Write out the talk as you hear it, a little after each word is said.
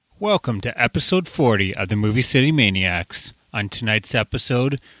Welcome to episode 40 of the Movie City Maniacs. On tonight's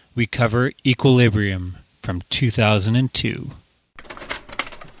episode, we cover Equilibrium from 2002.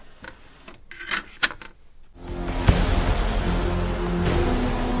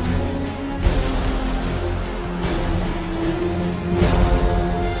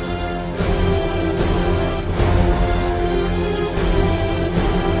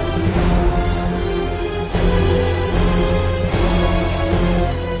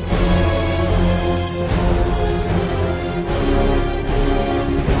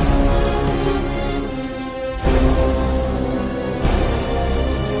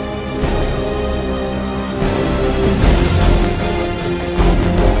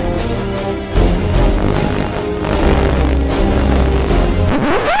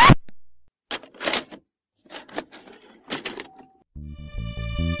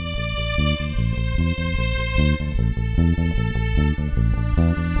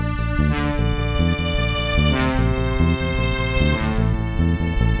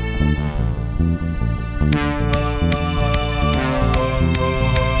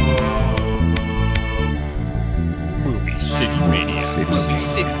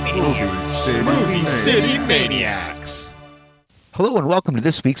 Hello and welcome to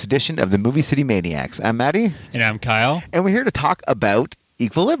this week's edition of the Movie City Maniacs. I'm Maddie. And I'm Kyle. And we're here to talk about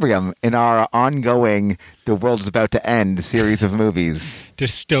Equilibrium in our ongoing The World is About to End series of movies.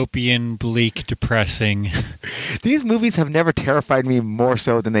 Dystopian, bleak, depressing. These movies have never terrified me more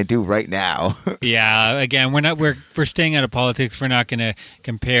so than they do right now. Yeah, again, we're staying out of politics. We're not going to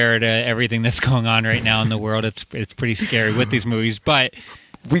compare to everything that's going on right now in the world. It's pretty scary with these movies, but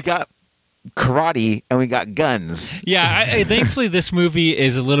we got karate and we got guns. Yeah, thankfully this movie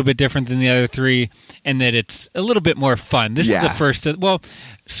is a little bit different than the other three in that it's a little bit more fun. This is the first,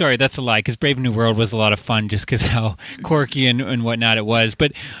 sorry, that's a lie, because Brave New World was a lot of fun just because how quirky and whatnot it was.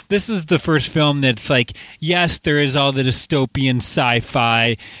 But this is the first film that's like, yes, there is all the dystopian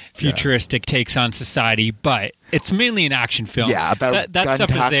sci-fi futuristic takes on society, but it's mainly an action film. Yeah, about that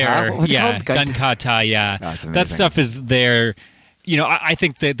stuff is there. Yeah, gun kata, yeah. That stuff is there. You know, I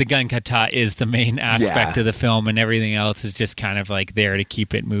think that the gun kata is the main aspect of the film, and everything else is just kind of like there to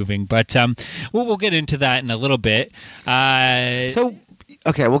keep it moving. But we'll get into that in a little bit.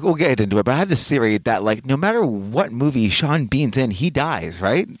 Okay, we'll get into it. But I have this theory that, like, no matter what movie Sean Bean's in, he dies,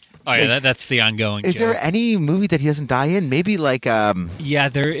 right? Oh, yeah, that's the ongoing Is there any movie that he doesn't die in? Maybe, like... Yeah,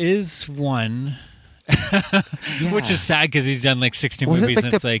 there is one... Which is sad because he's done, like, 60 movies. It, like,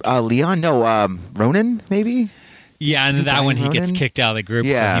 and it's like... Leon? No, Ronan, maybe? Yeah, and that one he gets kicked out of the group,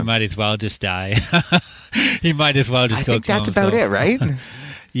 so he might as well just die. He might as well just go kill himself. I think that's about it, right?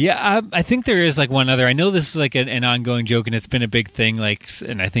 Yeah, I think there is like one other. I know this is like an ongoing joke, and it's been a big thing. Like,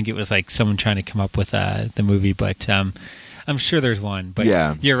 and I think it was like someone trying to come up with the movie, but I'm sure there's one. But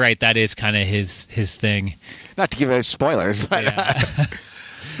you're right, that is kind of his thing. Not to give spoilers, but.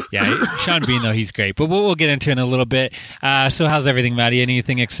 Yeah, Sean Bean, though, he's great. But we'll get into it in a little bit. So how's everything, Maddie?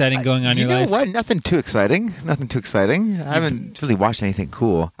 Anything exciting going on in your life? You know what? Nothing too exciting. I haven't really watched anything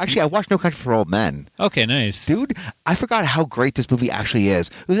cool. Actually, I watched No Country for Old Men. Okay, nice. Dude, I forgot how great this movie actually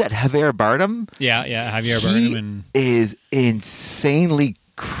is. Was that Javier Bardem? Yeah, Javier Bardem. He is insanely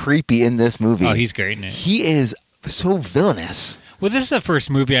creepy in this movie. Oh, he's great in it. He is so villainous. Well, this is the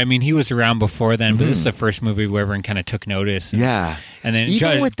first movie. I mean, he was around before then, but this is the first movie where everyone kind of took notice. Yeah. And then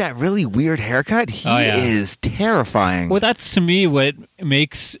even with that really weird haircut, he is terrifying. Well, that's to me what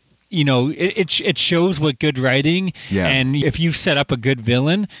makes, it shows what good writing, and if you set up a good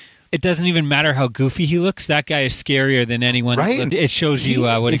villain, it doesn't even matter how goofy he looks. That guy is scarier than anyone. Right? It shows you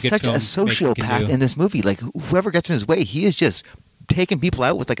what a good film. He's such a sociopath in this movie. Like, whoever gets in his way, he is just taking people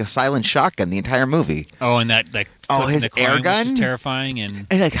out with like a silent shotgun the entire movie. Oh, and that his air gun is terrifying, and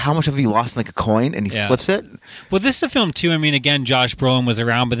like how much have he lost in like a coin, and he flips it. Well, this is a film too. I mean, again, Josh Brolin was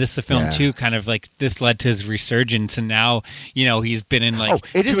around, but this is a film too. Kind of like this led to his resurgence, and now he's been in like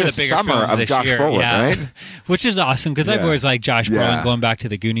it two is of the bigger summer films of this Josh year, Brolin, right? Which is awesome because I've always liked Josh Brolin going back to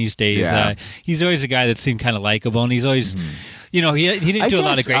the Goonies days. Yeah. He's always a guy that seemed kind of likable, and he's always. He didn't do a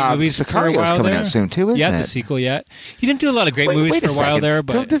lot of great movies for a while coming there. Out soon too, isn't it? The sequel yet. He didn't do a lot of great movies for a while there.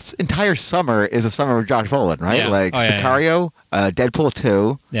 But so this entire summer is a summer of Josh Brolin, right? Yeah. Sicario, Deadpool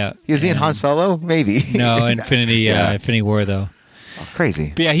 2. Yeah. Is he in Han Solo? Maybe. No, Infinity War though. Oh,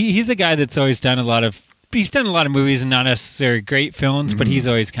 crazy. But yeah, he's a guy that's always done a lot of movies and not necessarily great films, but he's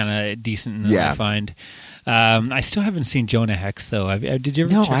always kind of decent in I find. I still haven't seen Jonah Hex though. Did you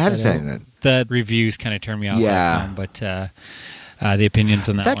ever? No, check I haven't that seen that. The reviews kind of turned me off. Yeah, but the opinions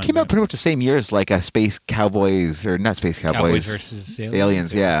on that. That one, came out pretty much the same year as like a Space Cowboys, or not Space Cowboys versus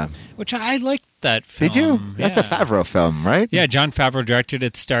Aliens, yeah. Which I liked that film. Did you? That's a Favreau film, right? Yeah, Jon Favreau directed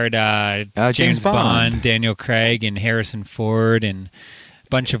it. Starred James Bond, Daniel Craig, and Harrison Ford, and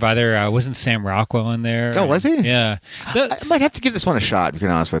bunch of other wasn't Sam Rockwell in there? Oh, was he? Yeah. I might have to give this one a shot, to be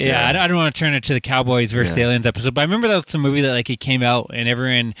honest with you. Yeah, I don't want to turn it to the Cowboys versus Aliens episode, but I remember that's a movie that like it came out and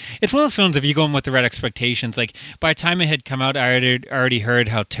everyone, it's one of those films if you go in with the right expectations, like by the time it had come out I had already heard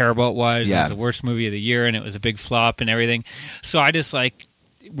how terrible it was. It was the worst movie of the year and it was a big flop and everything. So I just like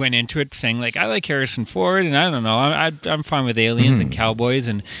went into it saying like I like Harrison Ford and I don't know I'm fine with Aliens and Cowboys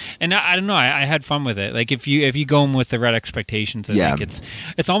and I don't know I had fun with it. Like if you go in with the right expectations, I think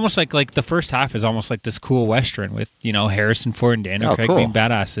it's almost like the first half is almost like this cool western with Harrison Ford and Daniel Craig being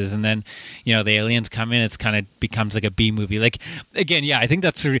badasses, and then the aliens come in. It's kind of becomes like a B movie. Like again, I think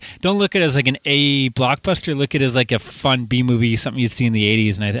that's don't look at it as like an A blockbuster. Look at it as like a fun B movie, something you'd see in the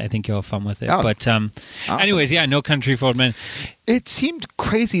 80s, and I think you'll have fun with it. But awesome. Anyways, No Country for Old Men. It seemed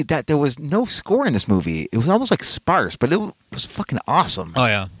crazy that there was no score in this movie. It was almost like sparse, but it was fucking awesome. Oh,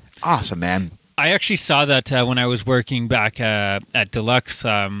 yeah. Awesome, man. I actually saw that when I was working back at Deluxe.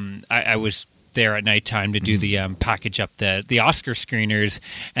 I was there at nighttime to do the package up the Oscar screeners,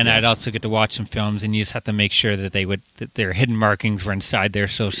 and I'd also get to watch some films, and you just have to make sure that that their hidden markings were inside there,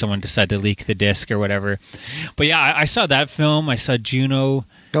 so if someone decided to leak the disc or whatever. But I saw that film. I saw Juno.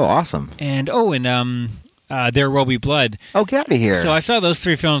 Oh, awesome. And There Will Be Blood. Oh, get out of here. So I saw those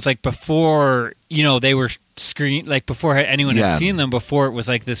three films like before, they were screened, like before anyone had seen them, before it was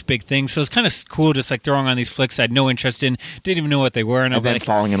like this big thing. So it's kind of cool just like throwing on these flicks I had no interest in, didn't even know what they were. And then like,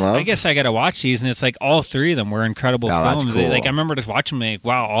 falling in love. I guess I got to watch these, and it's like all three of them were incredible films. That's cool. Like I remember just watching them like,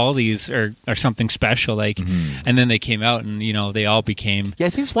 wow, all these are something special. Like, and then they came out and, they all became I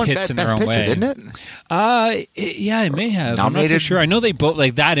think it's one hits in their own picture, way. Didn't it? It may have. Nominated? I'm not too sure. I know they both,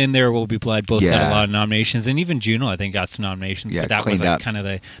 like that and There Will Be Blood, both got a lot of nominations, and even Juno I think got some nominations. But that was like kind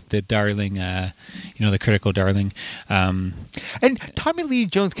of the darling, the critical darling. And Tommy Lee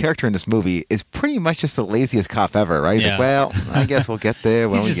Jones' character in this movie is pretty much just the laziest cop ever, right? He's like, well, I guess we'll get there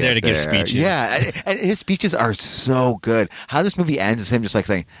when we get there. He's just there to give speeches. Yeah, and his speeches are so good. How this movie ends is him just like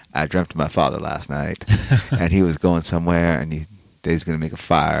saying, I dreamt of my father last night, and he was going somewhere, and he's going to make a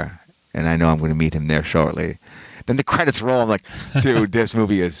fire, and I know I'm going to meet him there shortly. Then the credits roll. I'm like, dude, this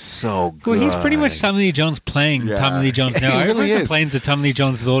movie is so good. Well, he's pretty much Tommy Lee Jones playing Tommy Lee Jones now. Everyone complains that Tommy Lee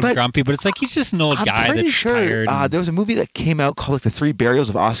Jones is old and grumpy, but it's like he's just an old guy that's tired. There was a movie that came out called like The Three Burials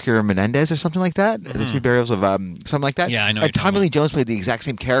of Oscar Menendez or something like that. The Three Burials of something like that. Yeah, I know. And Tommy Lee Jones played the exact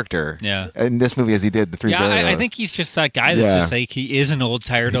same character in this movie as he did The Three Burials. I think he's just that guy that's just like, he is an old,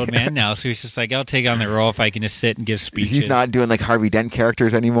 tired old man now, so he's just like, I'll take on the role if I can just sit and give speeches. He's not doing like Harvey Dent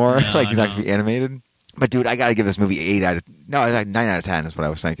characters anymore. He's not going to be animated. But dude, I got to give this movie 9 out of 10 is what I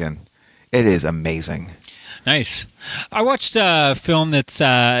was thinking. It is amazing. Nice. I watched a film that's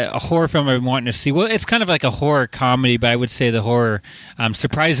a horror film I've been wanting to see. Well, it's kind of like a horror comedy, but I would say the horror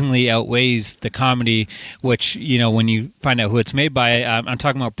surprisingly outweighs the comedy, which, when you find out who it's made by, I'm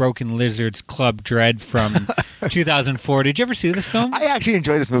talking about Broken Lizard's Club Dread from 2004. Did you ever see this film? I actually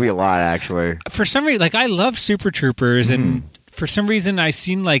enjoy this movie a lot, actually. For some reason, I love Super Troopers, and for some reason, I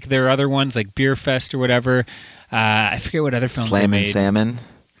seen like their other ones, like Beer Fest or whatever. I forget what other films they made. Salmon.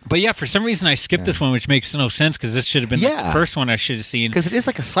 But for some reason I skipped this one, which makes no sense because this should have been the first one I should have seen. Because it is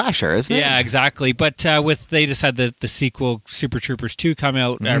like a slasher, isn't it? Yeah, exactly. But they just had the sequel, Super Troopers 2, come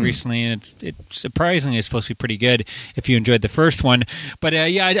out recently, and it surprisingly is supposed to be pretty good if you enjoyed the first one. But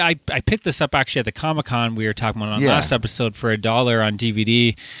I picked this up actually at the Comic-Con we were talking about on last episode for $1 on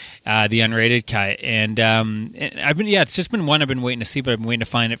DVD, the unrated cut. And I've been it's just been one I've been waiting to see, but I've been waiting to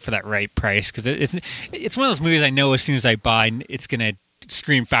find it for that right price because it's one of those movies I know as soon as I buy, it's going to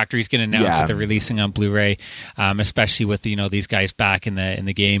Scream Factory's going to announce that they're releasing on Blu-ray, especially with these guys back in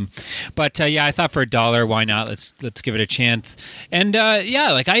the game. But I thought for $1, why not? Let's give it a chance. And I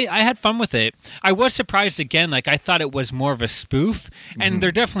had fun with it. I was surprised again. I thought it was more of a spoof, and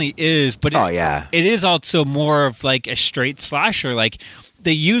there definitely is. But it is also more of like a straight slasher.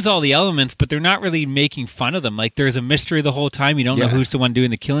 They use all the elements, but they're not really making fun of them. There's a mystery the whole time. You don't know who's the one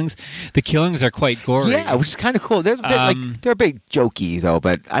doing the killings. The killings are quite gory. Yeah, which is kind of cool. They're a bit, they're a bit jokey, though,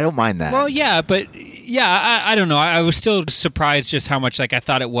 but I don't mind that. Well, I don't know. I was still surprised just how much, I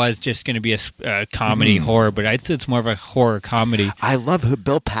thought it was just going to be a comedy horror, but I'd say it's more of a horror comedy. I love who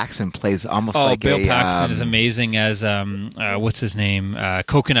Bill Paxton plays almost like Bill Paxton is amazing as, what's his name?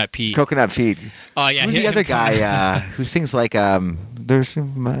 Coconut Pete. Coconut Pete. Oh, yeah. Who's the other guy who sings the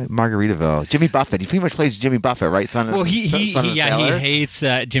Margaritaville. Jimmy Buffett. He pretty much plays Jimmy Buffett, right? He hates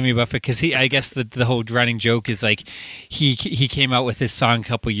Jimmy Buffett because I guess the whole running joke is like he came out with this song a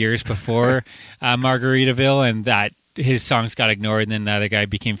couple years before Margaritaville, and that his songs got ignored, and then the other guy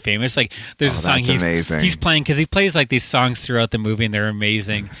became famous. Like there's a song he's playing because he plays like these songs throughout the movie, and they're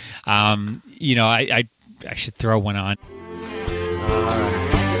amazing. I should throw one on. All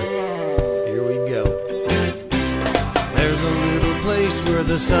right, here we go. There's a little place where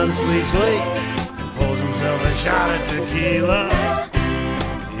the sun sleeps late and pulls himself a shot of tequila.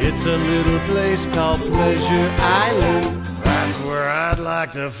 It's a little place called Pleasure Island. That's where I'd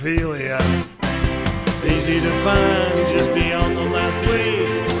like to feel ya. It's easy to find just beyond the last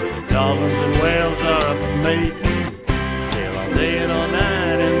wave, where the dolphins and whales are up mating. Sail all day and all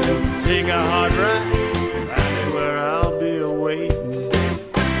night and then take a hard ride. That's where I'll be awaiting.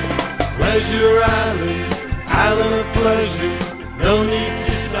 Pleasure Island, island of pleasure, no need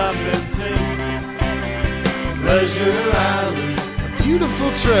to stop and think. Pleasure Island, a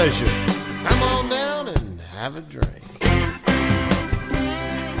beautiful treasure. Come on down and have a drink.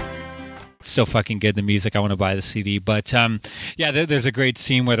 So fucking good, the music. I want to buy the CD. But there's a great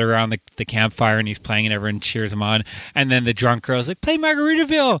scene where they're around the campfire and he's playing and everyone cheers him on, and then the drunk girl's like, play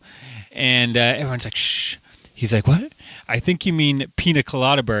Margaritaville, and everyone's like, shh. He's like, what? I think you mean Pina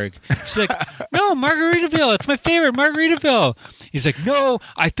Coladaburg. She's like, no, Margaritaville. It's my favorite, Margaritaville. He's like, no,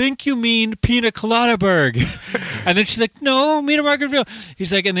 I think you mean Pina Coladaburg. And then she's like, no, Pina Margaritaville.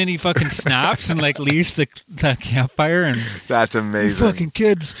 He's like, and then he fucking snaps and like leaves the campfire. And that's amazing. Fucking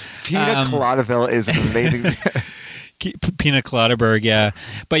kids. Pina Coladaburg is amazing. Pina Coladaburg, yeah.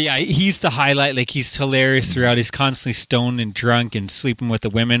 But yeah, he's the highlight. Like, he's hilarious throughout. He's constantly stoned and drunk and sleeping with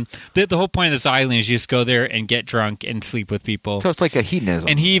the women. The whole point of this island is you just go there and get drunk and sleep with people. So it's like a hedonism.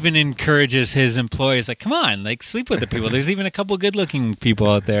 And he even encourages his employees, like, come on, like, sleep with the people. There's even a couple good-looking people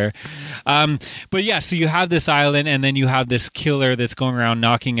out there. But yeah, so you have this island, and then you have this killer that's going around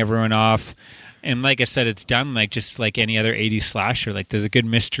knocking everyone off. And like I said, it's done like just like any other 80s slasher. Like, there's a good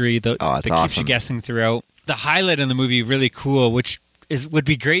mystery that keeps you guessing throughout. The highlight in the movie, really cool, which would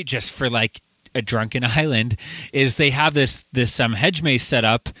be great just for like a drunken island, is they have this hedge maze set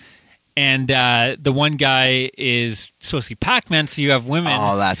up, and the one guy is supposed to be Pac-Man, so you have women.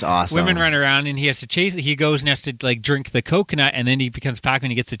 Oh, that's awesome! Women run around, and he has to chase. He goes and has to like drink the coconut, and then he becomes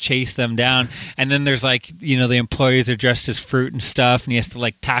Pac-Man. He gets to chase them down, and then there's like the employees are dressed as fruit and stuff, and he has to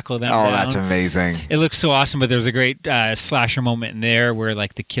like tackle them. Oh, down. That's amazing! It looks so awesome, but there's a great slasher moment in there where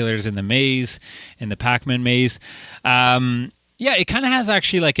like the killer's in the maze, in the Pac-Man maze. Yeah, it kind of has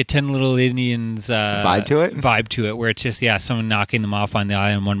actually like a 10 Little Indians vibe to it, where it's just someone knocking them off on the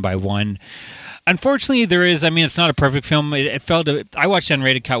island one by one. Unfortunately, it's not a perfect film. It felt. I watched the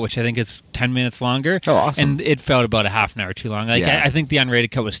unrated cut, which I think is 10 minutes longer. Oh, awesome! And it felt about a half an hour too long. Like I think the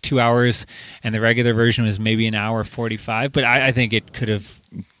unrated cut was 2 hours, and the regular version was maybe an hour 45. But I think it could have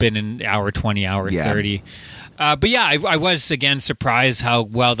been an hour 20, hour 30. But yeah, I was again surprised how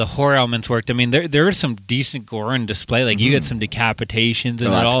well the horror elements worked. I mean, there was some decent gore on display. Like you get some decapitations,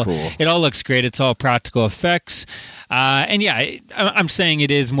 and cool. It all looks great. It's all practical effects, and yeah, I'm saying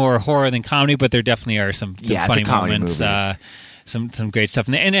it is more horror than comedy, but there definitely are some funny moments. Some great stuff,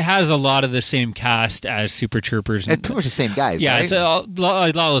 and it has a lot of the same cast as Super Troopers. It's pretty much the same guys. Yeah, right? It's a lot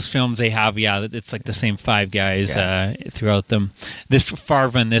of those films they have. Yeah, it's like the same 5 guys throughout them. This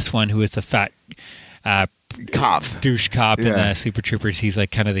Farva in this one, who is the fat. Douche cop in the Super Troopers. He's like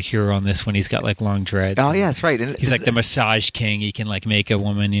kind of the hero on this one. He's got like long dreads. Oh yeah, that's right. He's like the massage king. He can like make a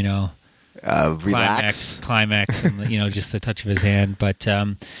woman, relax, climax, and just the touch of his hand. But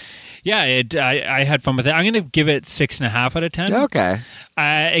I had fun with it. I'm going to give it 6.5 out of 10. Okay.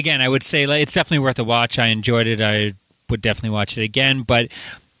 Again, I would say like, it's definitely worth a watch. I enjoyed it. I would definitely watch it again, but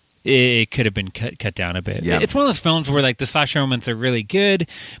it could have been cut down a bit. Yeah. It's one of those films where like the slasher moments are really good,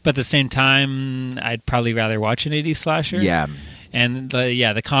 but at the same time, I'd probably rather watch an 80s slasher. Yeah. And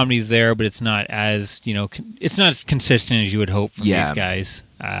the comedy's there, but it's not as it's not as consistent as you would hope from these guys.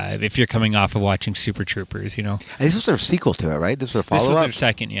 If you're coming off of watching Super Troopers, And this was their sequel to it, right? This was a follow-up. This was their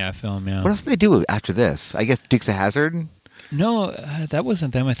second, film. Yeah. What else did they do after this? I guess Dukes of Hazzard. No, that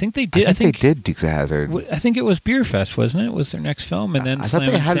wasn't them. I think they did. I think they did Dukes of Hazzard. I think it was Beer Fest, wasn't it? Was their next film, and then I thought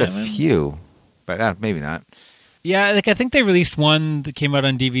they had a few, but maybe not. Yeah, like I think they released one that came out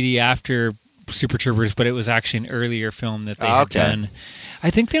on DVD after Super Troopers, but it was actually an earlier film that they had done. I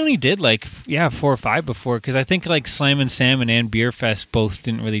think they only did 4 or 5 before, because I think like Slam and Salmon and Beer Fest both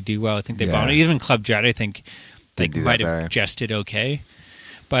didn't really do well. I think they bombed. Even Club Dread, I think, might have just did okay.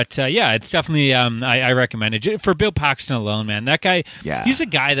 But it's definitely I recommend it for Bill Paxton alone, man. That guy, he's a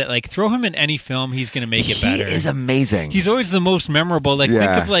guy that like throw him in any film, he's going to make it better. He is amazing. He's always the most memorable. Like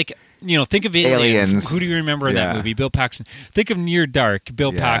think of Aliens. Who do you remember in that movie? Bill Paxton. Think of Near Dark.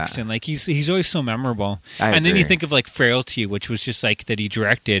 Bill Paxton. Like he's always so memorable. And then you think of like Frailty, which was just like that he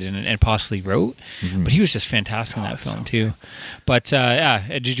directed and possibly wrote, but he was just fantastic in that film too. But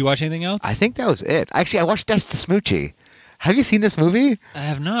did you watch anything else? I think that was it. Actually, I watched Death to Smoochie. Have you seen this movie? I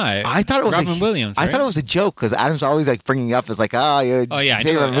have not. I thought it was Robin Williams. Right? I thought it was a joke because Adam's always like bringing up as like, favorite movie.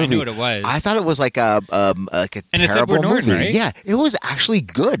 I knew what it was. I thought it was like a and terrible it's Edward Norton, movie. Right? Yeah, it was actually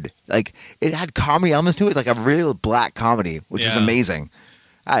good. Like it had comedy elements to it, like a real black comedy, which is amazing.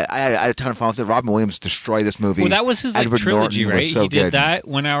 I had a ton of fun with it. Robin Williams destroyed this movie. Well, that was his trilogy, right? So he did that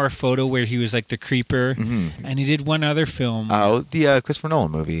 1 Hour Photo where he was like the creeper, and he did one other film. Oh, the Christopher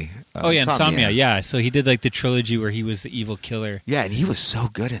Nolan movie. Insomnia. Yeah, so he did like the trilogy where he was the evil killer. Yeah, and he was so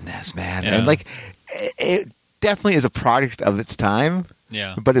good in this, man. Yeah. And like, it definitely is a product of its time.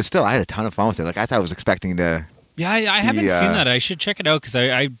 Yeah, but it's still, I had a ton of fun with it. Like I thought I was expecting to. Yeah, I haven't seen that. I should check it out because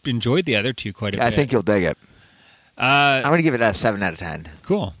I enjoyed the other two quite a bit. I think you'll dig it. I'm going to give it a 7 out of 10.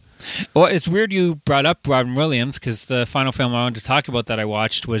 Cool. Well, it's weird you brought up Robin Williams because the final film I wanted to talk about that I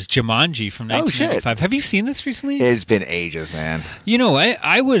watched was Jumanji from 1995. Have you seen this recently? It's been ages, man. You know,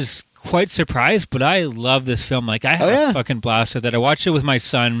 I was quite surprised, but I love this film. Like, I had a fucking blast with it. I watched it with my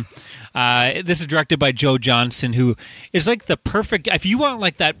son. This is directed by Joe Johnston, who is like the perfect... If you want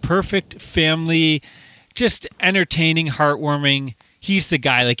like that perfect family, just entertaining, heartwarming... He's the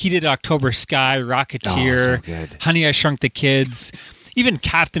guy. Like, he did October Sky, Rocketeer, so Honey, I Shrunk the Kids. Even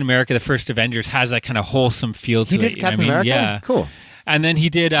Captain America, the First Avengers, has that kind of wholesome feel to it. He did Captain America? Yeah. Cool. And then he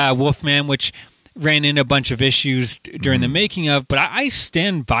did Wolfman, which ran into a bunch of issues during the making of. But I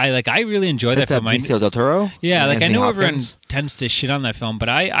stand by, like, I really enjoyed that film. Benicio del Toro? Yeah, like, I know everyone tends to shit on that film, but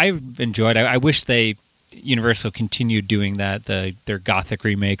I enjoyed it. I wish Universal continued doing that, their Gothic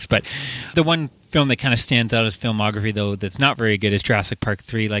remakes. But the one film that kind of stands out as filmography, though, that's not very good is Jurassic Park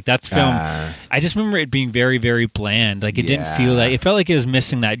 3. Like, that's film. I just remember it being very, very bland. Like, it didn't feel like... It felt like it was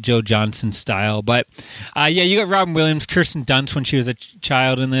missing that Joe Johnston style. But, you got Robin Williams, Kirsten Dunst when she was a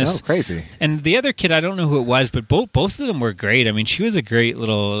child in this. Oh, crazy. And the other kid, I don't know who it was, but both of them were great. I mean, she was a great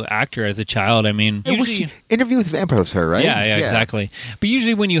little actor as a child. I mean, usually... Interview with Vampire was her, right? Yeah, exactly. But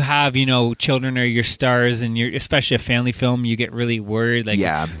usually when you have, children are your stars, and you're especially a family film, you get really worried. Like,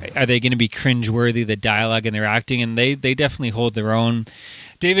 are they going to be cringeworthy, the dialogue and their acting? And they definitely hold their own.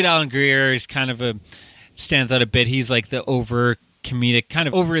 David Alan Grier is kind of stands out a bit. He's like the over comedic, kind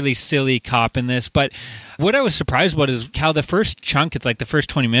of overly silly cop in this. But what I was surprised about is how the first chunk, it's like the first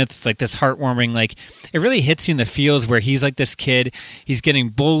 20 minutes, it's like this heartwarming, like it really hits you in the feels where he's like this kid, he's getting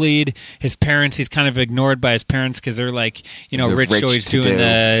bullied, his parents, he's kind of ignored by his parents because they're like, rich, so he's doing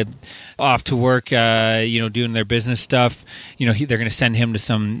the off to work, doing their business stuff. They're going to send him to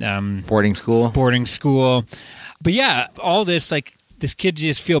some boarding school. But yeah, all this, like, this kid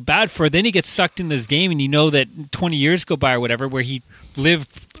just feel bad for. Then he gets sucked in this game, and that 20 years go by or whatever, where he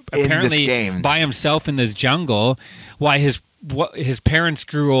lived apparently by himself in this jungle, while his parents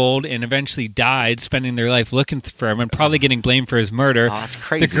grew old and eventually died, spending their life looking for him and probably getting blamed for his murder. Oh, that's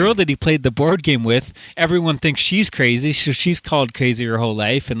crazy. The girl that he played the board game with, everyone thinks she's crazy, so she's called crazy her whole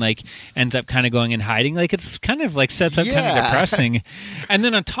life and like ends up kind of going and hiding. Like, it's kind of like sets up kind of depressing. And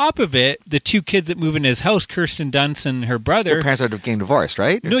then on top of it, the two kids that move in his house, Kirsten Dunst and her brother, their parents are getting divorced,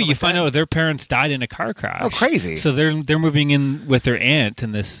 right? No, you find out their parents died in a car crash. Oh, crazy. So they're moving in with their aunt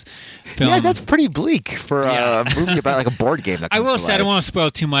in this film. Yeah, that's pretty bleak for a movie about like a board game. I will say, I don't want to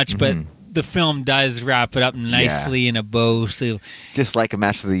spoil too much, but the film does wrap it up nicely in a bow. So, just like a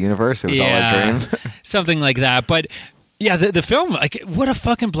Master of the Universe, it was all a dream. Something like that. But yeah, the film, like, what a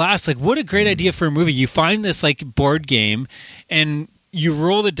fucking blast. Like, what a great idea for a movie. You find this like board game and you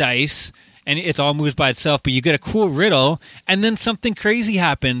roll the dice and it's all moves by itself, but you get a cool riddle and then something crazy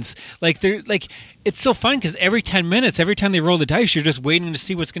happens. It's so fun because every 10 minutes, every time they roll the dice, you're just waiting to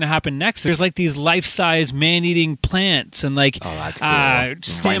see what's going to happen next. There's like these life-size man-eating plants and like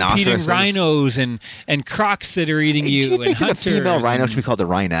stampeding rhinos and crocs that are eating you. Do you think the female rhino should be called a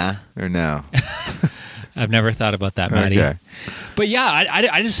rhina or no? I've never thought about that, Matty. Okay. But yeah,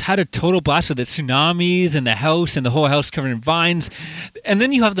 I just had a total blast with it. Tsunamis and the house and the whole house covered in vines. And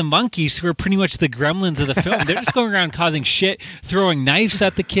then you have the monkeys who are pretty much the gremlins of the film. They're just going around causing shit, throwing knives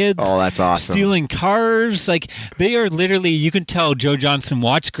at the kids. Oh, that's awesome. Stealing cars. Like, they are literally, you can tell Joe Johnston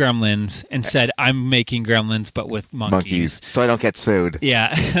watched Gremlins and said, I'm making Gremlins, but with monkeys. So I don't get sued.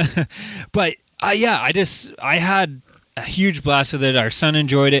 Yeah. But I had a huge blast with it. Our son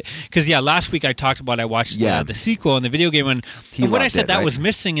enjoyed it because last week I talked about I watched the sequel and the video game and what I said that was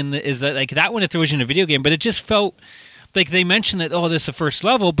missing is that like that one it throws you in a video game, but it just felt like they mentioned that this is the first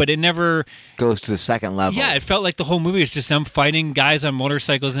level, but it never goes to the second level. Yeah, it felt like the whole movie was just them fighting guys on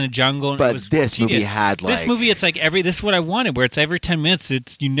motorcycles in a jungle. And but this movie had like this movie, it's like this is what I wanted, where it's every 10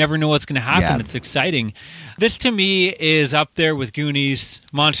 minutes, you never know what's going to happen. Yeah. It's exciting. This to me is up there with Goonies,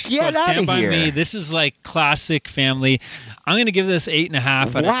 Monster Squad, Stand By Me. This is like classic family. I'm going to give this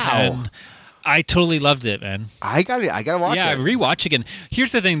 8.5 out of 10. I totally loved it, man. I gotta watch it. Yeah, rewatch again.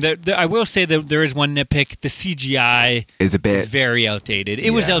 Here's the thing: that I will say that there is one nitpick. The CGI is very outdated.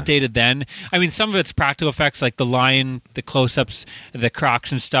 It was outdated then. I mean, some of it's practical effects, like the lion, the close-ups, the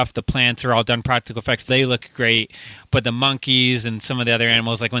crocs and stuff. The plants are all done practical effects. They look great, but the monkeys and some of the other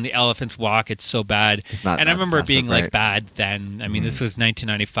animals, like when the elephants walk, it's so bad. I remember it being like bad then. I mean, this was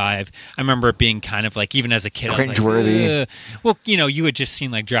 1995. I remember it being kind of like, even as a kid, cringeworthy. I was like, well, you had just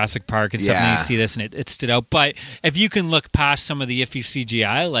seen like Jurassic Park and stuff. Yeah. You see this and it stood out, but if you can look past some of the iffy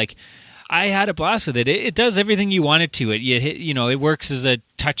CGI, like I had a blast with it. It does everything you want it to. It works as a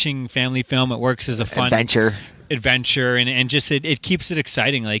touching family film. It works as a fun adventure, and just it keeps it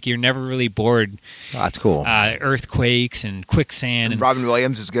exciting. Like you're never really bored. Oh, that's cool. Earthquakes and quicksand. And Robin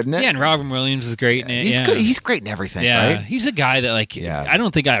Williams is good in it. Yeah, and Robin Williams is great in it. He's good. He's great in everything. Yeah, right? He's a guy that I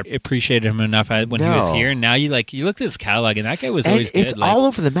don't think I appreciated him enough when he was here. And now you looked at his catalog, and that guy was always good. It's all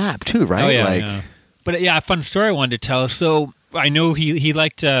over the map too, right? Oh, yeah, But a fun story I wanted to tell. So I know he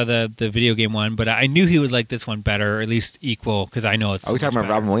liked the video game one, but I knew he would like this one better, or at least equal, because I know it's. Are we talking about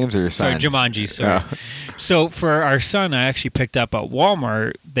Robin Williams or your son? Sorry, Jumanji. Sorry. Oh. So for our son, I actually picked up at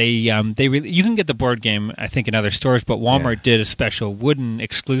Walmart. You can get the board game, I think, in other stores, but Walmart did a special wooden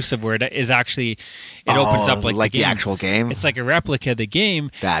exclusive where it opens up like the actual game. It's like a replica of the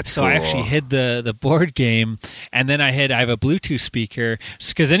game. That's so cool. I actually hid the board game, and then I have a Bluetooth speaker,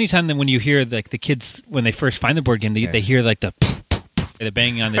 because anytime when you hear like the kids when they first find the board game, they hear like the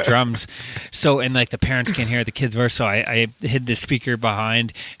banging on the drums. So, and like the parents can't hear the kids' verse. So I hid the speaker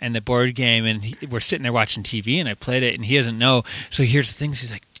behind and the board game, and we're sitting there watching TV, and I played it, and he doesn't know. So he hears the things.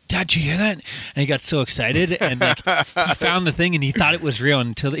 He's like, "Dad, did you hear that?" And he got so excited, and like he found the thing, and he thought it was real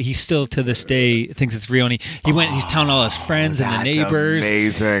until he still to this day thinks it's real. And he went, he's telling all his friends and the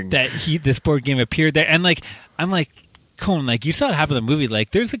neighbors that this board game appeared there. And like, I'm like, Cohen, like you saw it happen in the movie.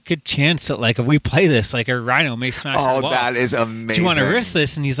 Like, there's a good chance that like if we play this, like a rhino may smash the wall. That is amazing. Do you want to risk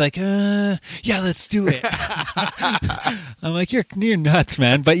this? And he's like, yeah, let's do it. I'm like, you're nuts,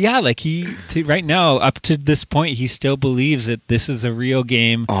 man. But yeah, like right now, up to this point, he still believes that this is a real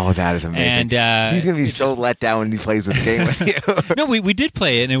game. Oh, that is amazing. And he's gonna be so let down when he plays this game with you. No, we did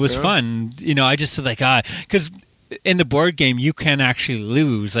play it, and it was fun. I just said like, because in the board game, you can actually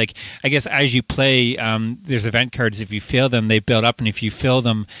lose. Like, I guess as you play, there's event cards. If you fail them, they build up, and if you fill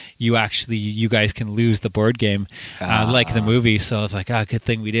them, you guys can lose the board game, like the movie. So I was like, good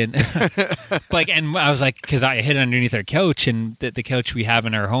thing we didn't. And I was like, because I hid underneath our couch, and the couch we have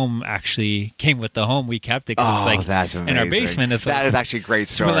in our home actually came with the home. We kept it. Oh, it's like, that's amazing. In our basement. That is actually a great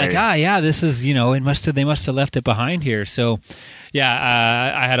story. So we're like, this is, they must have left it behind here. So. Yeah,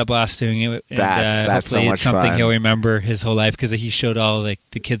 I had a blast doing it. And, that's so much it's something fun. He'll remember his whole life because he showed all like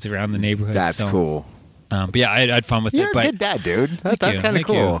the kids around the neighborhood. That's cool. But yeah, I had fun with it. You're a good dad, dude. That's kind of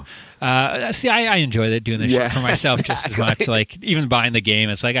cool. See, I enjoy doing this shit for myself just as much. Like, even buying the game,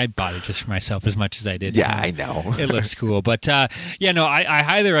 it's like I bought it just for myself as much as I did. Yeah, I know. It looks cool. But, I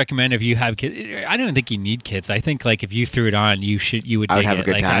highly recommend if you have kids. I don't think you need kids. I think, like, if you threw it on, you would dig have it. A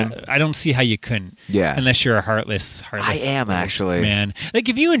good time. I don't see how you couldn't. Yeah. Unless you're a heartless I am, actually. Man. Like,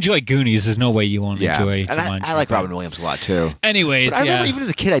 if you enjoy Goonies, there's no way you won't enjoy Jumanji. I like Robin Williams a lot, too. Anyways, but I remember even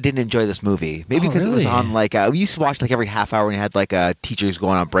as a kid, I didn't enjoy this movie. Maybe because it was on, like, we used to watch, like, every half hour when you had, like, teachers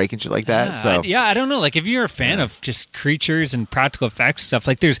going on break and shit like that. So. Yeah, I don't know. Like, if you're a fan of just creatures and practical effects stuff,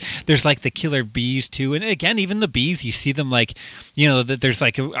 like there's like the killer bees too, and again, even the bees, you see them like, there's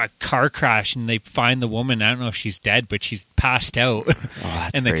like a car crash and they find the woman. I don't know if she's dead, but she's passed out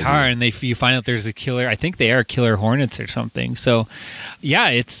in the car, and you find out there's a killer. I think they are killer hornets or something. So, yeah,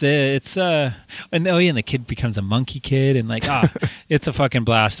 it's and the kid becomes a monkey kid, and like it's a fucking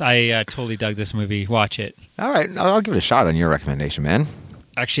blast. I totally dug this movie. Watch it. All right, I'll give it a shot on your recommendation, man.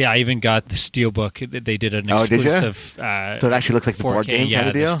 Actually, I even got the Steelbook. They did an exclusive. So it actually looks like the 4K, board game kind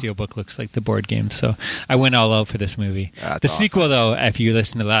of deal? Yeah, the Steelbook looks like the board game. So I went all out for this movie. That's the sequel, though, if you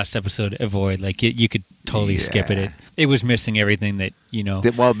listen to the last episode, avoid. Like, you could totally skip it. It was missing everything that,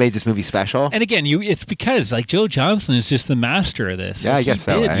 It made this movie special? And again, it's because, like, Joe Johnston is just the master of this. Yeah, I guess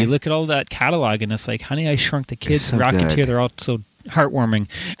so. You look at all that catalog, and it's like, Honey, I Shrunk the Kids, so Rocketeer, they're all so heartwarming.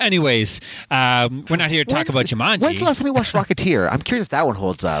 Anyways, we're not here to talk about Jumanji. When's the last time we watched Rocketeer? I'm curious if that one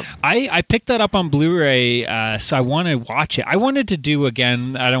holds up. I picked that up on Blu-ray, so I want to watch it. I wanted to do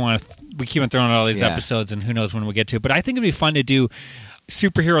again. I don't want to. We keep on throwing out all these episodes, and who knows when we'll get to it. But I think it'd be fun to do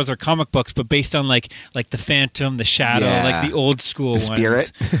superheroes or comic books, but based on like the Phantom, the Shadow, like the old school ones.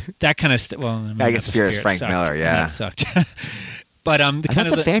 Spirit, that kind of stuff. Well, I guess Spirit's Frank sucked. Miller. Yeah, that sucked. But I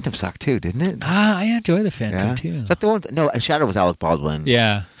thought the Phantom sucked too, didn't it? I enjoy the Phantom too. Is that the one? No, Shadow was Alec Baldwin.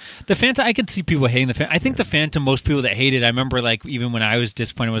 Yeah. The Phantom, I could see people hating the Phantom. I think the Phantom, most people that hate it, I remember like even when I was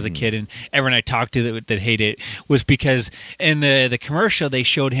disappointed as a kid and everyone I talked to that hated it was because in the commercial they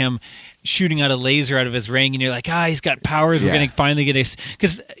showed him shooting out a laser out of his ring and you're like, he's got powers. We're going to finally get a...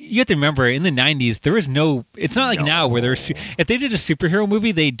 Because you have to remember, in the 90s, there was no... It's not like now where there's... If they did a superhero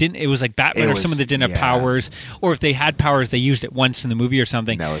movie, they didn't... It was like Batman or someone that didn't have powers. Or if they had powers, they used it once in the movie or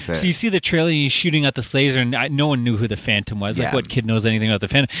something. That was it. So you see the trailer and he's shooting out this laser and no one knew who the Phantom was. Like, what kid knows anything about the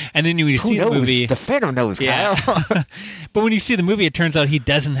Phantom? And then you see the movie... The Phantom knows, Kyle. But when you see the movie, it turns out he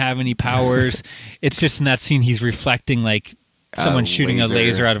doesn't have any powers. It's just in that scene he's reflecting like... Someone shooting a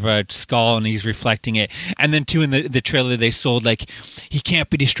laser out of a skull and he's reflecting it. And then too in the trailer they sold like he can't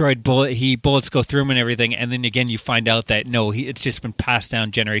be destroyed, bullets go through him and everything. And then again you find out that no, it's just been passed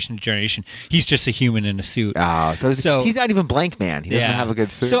down generation to generation. He's just a human in a suit. So he's not even Blank Man. He doesn't have a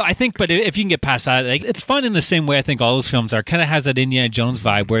good suit. So I think, but if you can get past that, like it's fun in the same way I think all those films are. Kind of has that Indiana Jones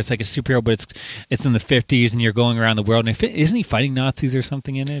vibe where it's like a superhero, but it's in the 50s and you're going around the world. And isn't he fighting Nazis or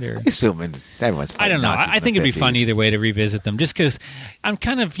something in it? Or assuming everyone's fighting I don't know. Nazis I think it'd be 50s. fun either way to revisit them. Just because I'm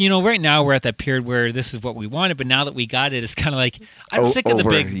kind of, right now we're at that period where this is what we wanted, but now that we got it, it's kind of like, I'm sick of the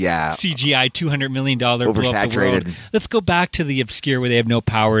big CGI $200 million blow up the world. Let's go back to the obscure where they have no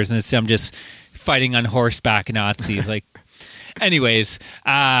powers and I'm just fighting on horseback Nazis. Like, anyways,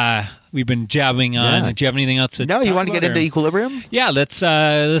 we've been jabbing on. Do you have anything else to talk you want to about, get into Equilibrium? Yeah, let's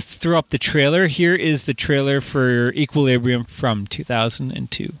throw up the trailer. Here is the trailer for Equilibrium from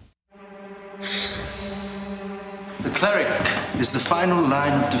 2002. The cleric is the final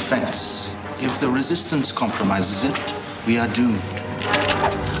line of defense. If the resistance compromises it, we are doomed.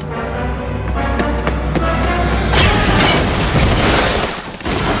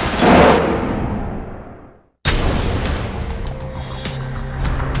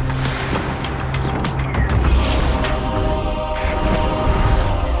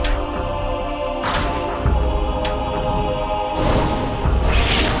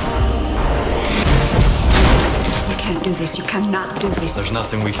 You cannot do this. There's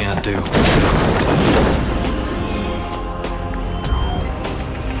nothing we can't do.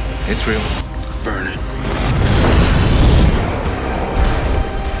 It's real. Burn it.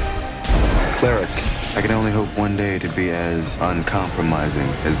 Cleric, I can only hope one day to be as uncompromising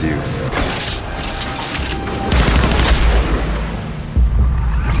as you.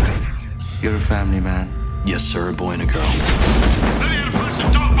 You're a family man. Yes, sir, a boy and a girl.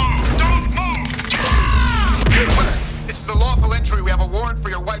 Don't move! Don't move! It's the lawful entry. We have a warrant for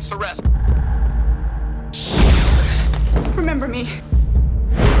your wife's arrest. Remember me.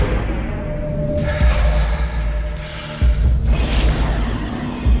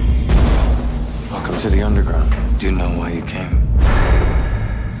 Welcome to the underground. Do you know why you came?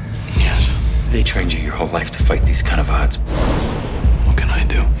 Yes. They trained you your whole life to fight these kind of odds. What can I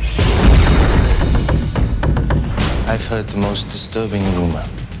do? I've heard the most disturbing rumor.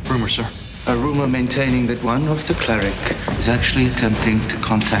 Rumor, sir? A rumor maintaining that one of the cleric is actually attempting to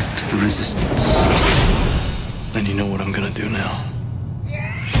contact the resistance. Then you know what I'm gonna do now.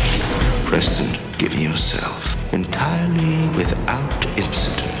 Preston, give yourself entirely without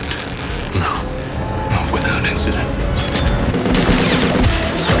incident. No, not without incident.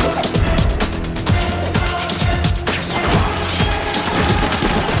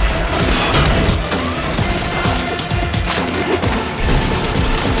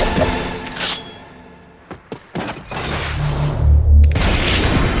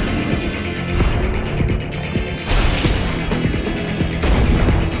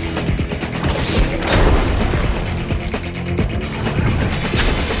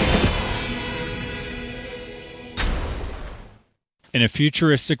 In a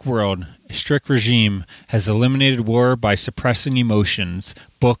futuristic world, a strict regime has eliminated war by suppressing emotions.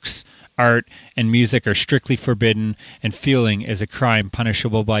 Books, art, and music are strictly forbidden, and feeling is a crime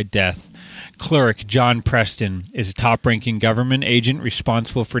punishable by death. Cleric John Preston is a top-ranking government agent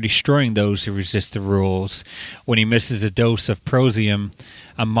responsible for destroying those who resist the rules. When he misses a dose of prosium,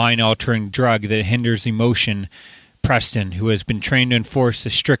 a mind-altering drug that hinders emotion, Preston, who has been trained to enforce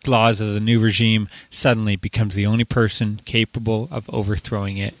the strict laws of the new regime, suddenly becomes the only person capable of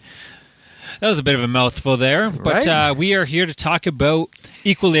overthrowing it. That was a bit of a mouthful there, but we are here to talk about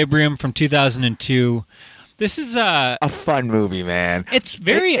Equilibrium from 2002. This is a fun movie, man. It's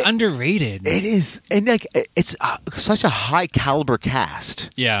very underrated. It is, and like it's such a high caliber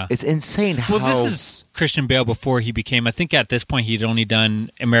cast. Yeah, it's insane. Well, this is Christian Bale before he became. I think at this point he'd only done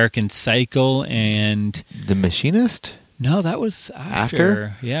American Psycho and The Machinist. No, that was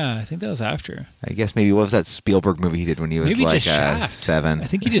after. Yeah, I think that was after. I guess maybe what was that Spielberg movie he did when he was maybe like just Shaft. 7? I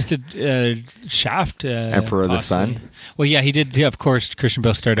think he just did Shaft. Emperor of the Sun. Well, yeah, he did. Yeah, of course, Christian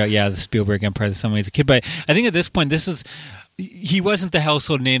Bale started out. Yeah, the Spielberg Empire of the Sun when he was a kid. But I think at this point, he wasn't the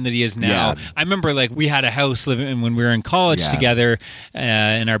household name that he is now. Yeah. I remember like we had a house living when we were in college together,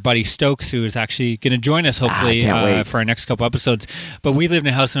 and our buddy Stokes, who is actually going to join us hopefully for our next couple episodes. But we lived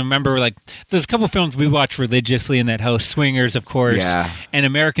in a house, and I remember like there's a couple films we watched religiously in that house. Swingers, of course, and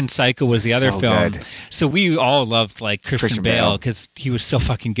American Psycho was the other film. Good. So we all loved like Christian Bale because he was so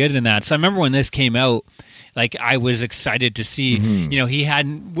fucking good in that. So I remember when this came out. Like I was excited to see,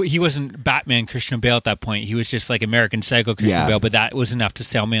 he wasn't Batman Christian Bale at that point. He was just like American Psycho Christian Bale, but that was enough to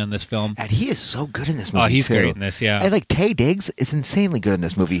sell me on this film. And he is so good in this movie. Oh, he's too. great in this, yeah. And like Taye Diggs is insanely good in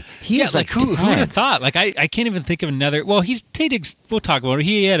this movie. He is like who would have thought? Like I can't even think of another. Well, Taye Diggs. We'll talk about it.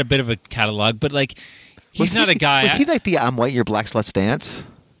 He had a bit of a catalog, but like he's not a guy. Was he like the I'm White, You're Black, Let's Dance?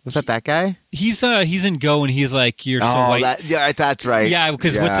 Was that guy? He's in Go, and he's like, "You're so white." That's right. Yeah,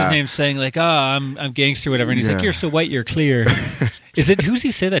 because what's his name saying like, "Oh, I'm gangster, whatever," and he's like, "You're so white, you're clear." Is it who's he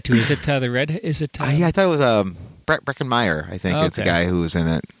say that to? Is it the red? Is it? I thought it was Breckenmeyer. I think it's the guy who was in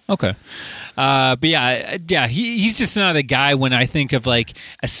it. Okay, but yeah, he's just not a guy. When I think of like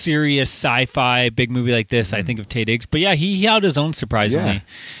a serious sci-fi big movie like this, I think of Taye Diggs. But yeah, he held his own surprisingly. Yeah.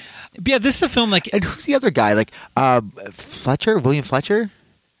 But yeah, this is a film like. And who's the other guy? Like William Fletcher.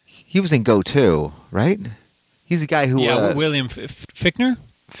 He was in Go too, right? He's the guy who... Yeah, William Fichtner?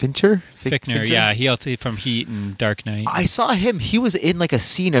 Fincher? Fichtner, yeah. He also from Heat and Dark Knight. I saw him. He was in like a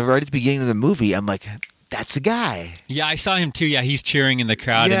scene right at the beginning of the movie. I'm like, that's the guy. Yeah, I saw him too. Yeah, he's cheering in the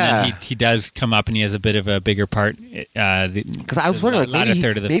crowd. Yeah. And then he does come up and he has a bit of a bigger part. Because I was wondering, like,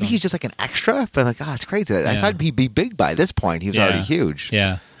 maybe he's just like an extra. But I'm like, it's crazy. I thought he'd be big by this point. He was already huge.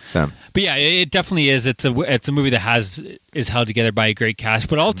 Yeah. So. But yeah, it definitely is. It's a movie that is held together by a great cast.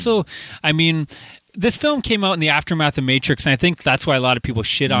 But also, I mean, this film came out in the aftermath of Matrix, and I think that's why a lot of people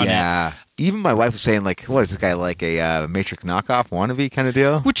shit on it. Yeah. Even my wife was saying, like, what is this guy, like a Matrix knockoff wannabe kind of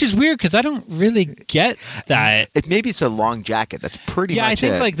deal? Which is weird, because I don't really get that. Maybe it's a long jacket. That's pretty much it. Yeah, I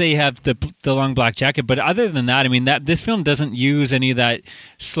think like they have the long black jacket, but other than that, I mean, this film doesn't use any of that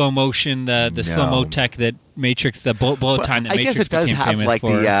slow motion, the slow-mo tech that Matrix, the bullet time that Matrix became famous for. I guess it does have, like,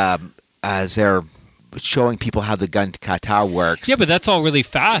 the, as they're showing people how the gun kata works. Yeah, but that's all really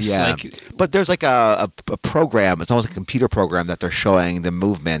fast. Yeah. But there's like a program. It's almost like a computer program that they're showing the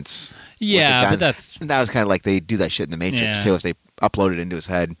movements. Yeah, but that was kind of like they do that shit in the Matrix too, if they upload it into his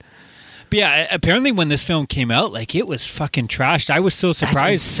head. But yeah, apparently when this film came out, like it was fucking trashed. I was so surprised.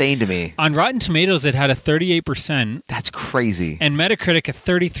 That's insane to me. On Rotten Tomatoes, it had a 38%. That's crazy. And Metacritic a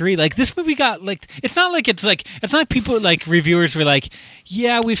 33. Like this movie got like it's not like people like reviewers were like,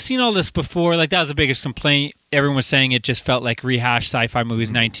 yeah, we've seen all this before. Like that was the biggest complaint. Everyone was saying it just felt like rehashed sci-fi movies,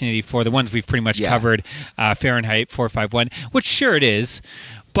 1984, the ones we've pretty much covered, Fahrenheit 451, which sure it is,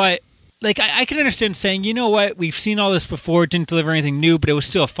 but. Like, I can understand saying, you know what, we've seen all this before, it didn't deliver anything new, but it was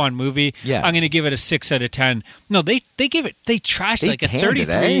still a fun movie. Yeah. I'm going to give it a 6 out of 10. No, they trashed like a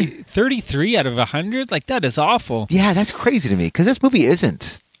 33 out of 100. Like, that is awful. Yeah, that's crazy to me, because this movie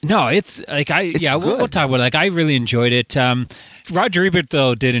isn't. No, it's, like, we'll talk about it. Like, I really enjoyed it. Roger Ebert,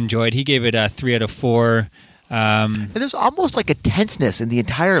 though, did enjoy it. He gave it a 3 out of 4. And there's almost like a tenseness in the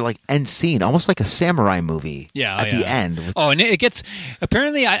entire like end scene, almost like a samurai movie. Yeah, the end. And it gets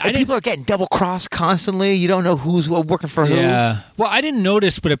apparently. People are getting double crossed constantly. You don't know who's working for who. Yeah. Well, I didn't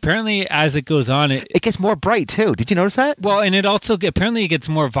notice, but apparently, as it goes on, it gets more bright too. Did you notice that? Well, and it also apparently it gets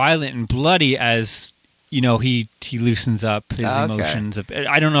more violent and bloody as. You know, he loosens up his emotions.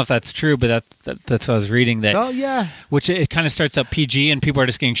 I don't know if that's true, but that's what I was reading. That. Oh, yeah. Which it kind of starts up PG, and people are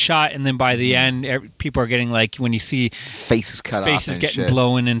just getting shot, and then by the end, people are getting like when you see faces cut off, faces getting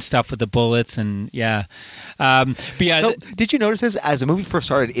blown and stuff with the bullets, and but yeah. So, did you notice this? As the movie first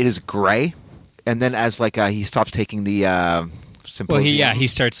started, it is gray, and then as like he stops taking the. Symposium. Well, he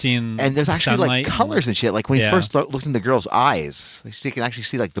starts seeing and there's actually like colors and shit. Like when he first looked in the girl's eyes, you can actually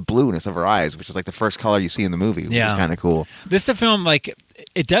see like the blueness of her eyes, which is like the first color you see in the movie, which is kind of cool. This is a film like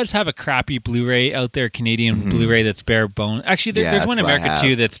it does have a crappy Blu-ray out there, Canadian Blu-ray that's bare bone. Actually, there's one in America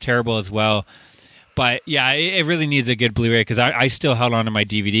too that's terrible as well. But yeah, it really needs a good Blu-ray because I still held on to my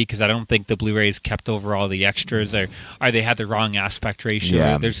DVD because I don't think the Blu-rays kept over all the extras or they had the wrong aspect ratio.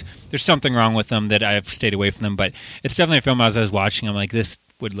 Yeah. There's something wrong with them that I've stayed away from them. But it's definitely a film as I was watching. I'm like, this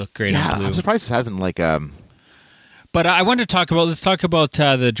would look great on blue. I'm surprised this hasn't like But I wanted to let's talk about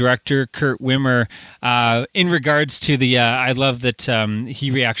the director, Kurt Wimmer, in regards to I love that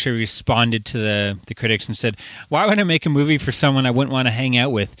he actually responded to the critics and said, why would I make a movie for someone I wouldn't want to hang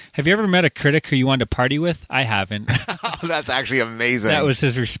out with? Have you ever met a critic who you wanted to party with? I haven't. That's actually amazing. That was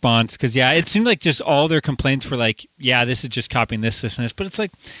his response. Because, it seemed like just all their complaints were like, this is just copying this, and this. But it's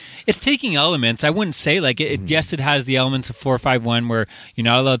like, it's taking elements. I wouldn't say like, yes, it has the elements of 451 where you're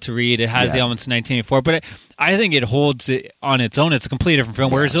not allowed to read. It has the elements of 1984. But I think it holds it on its own. It's a completely different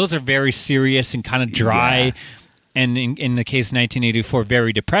film, whereas those are very serious and kind of dry, and in the case of 1984,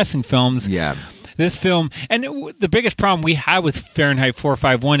 very depressing films. Yeah. This film, and the biggest problem we had with Fahrenheit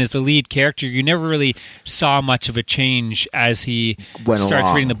 451 is the lead character. You never really saw much of a change as he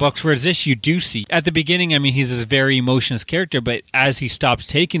starts reading the books, whereas this you do see. At the beginning, I mean, he's this very emotionless character, but as he stops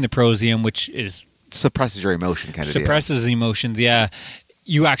taking the Prozium, which is... suppresses your emotion kind of suppresses emotions,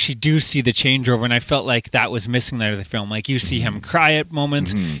 you actually do see the changeover, and I felt like that was missing out of the film. Like, you see him cry at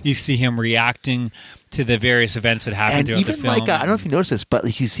moments, you see him reacting to the various events that happen throughout the film. And even, like, I don't know if you noticed this, but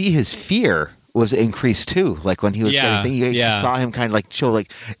you see his fear was increased, too. Like, when he was getting you saw him kind of, like, show,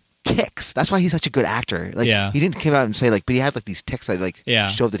 like, tics. That's why he's such a good actor. Like, he didn't come out and say, like, but he had, like, these tics that, like,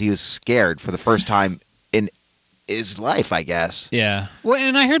 showed that he was scared for the first time in his life, I guess. Yeah. Well,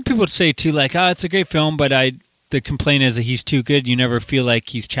 and I heard people say, too, like, it's a great film, but the complaint is that he's too good. You never feel like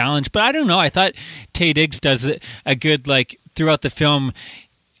he's challenged. But I don't know. I thought Taye Diggs does a good, like, throughout the film.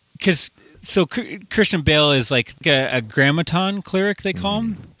 Because, Christian Bale is like a grammaton cleric, they call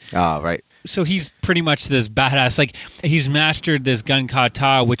him. Oh, right. So he's pretty much this badass. Like, he's mastered this gun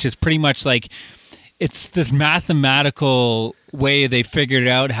kata, which is pretty much like, it's this mathematical way they figured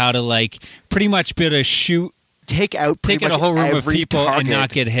out how to, like, pretty much be able to shoot. Take out a whole room of people and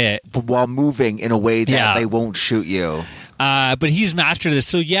not get hit while moving in a way that they won't shoot you. But he's mastered this.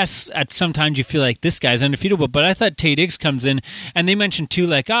 So yes, at sometimes you feel like this guy's undefeatable. But I thought Taye Diggs comes in, and they mentioned too,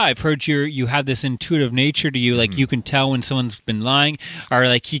 like, I've heard you have this intuitive nature to you, like you can tell when someone's been lying, or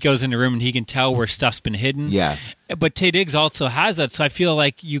like he goes in the room and he can tell where stuff's been hidden. Yeah. But Taye Diggs also has that, so I feel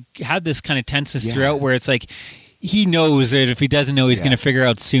like you had this kind of tenseness throughout, where it's like, he knows that if he doesn't know, he's going to figure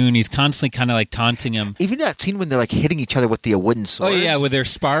out soon. He's constantly kind of like taunting him. Even that scene when they're like hitting each other with the wooden swords. Oh yeah, where they're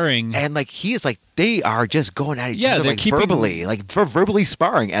sparring, and like he is like they are just going at each other, like verbally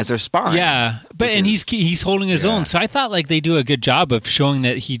sparring as they're sparring. Yeah, but and he's holding his own. So I thought like they do a good job of showing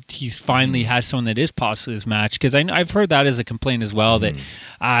that he's finally has someone that is possibly his match, because I've heard that as a complaint as well, that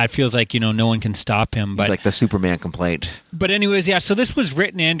it feels like no one can stop him. But it's like the Superman complaint. But anyways, so this was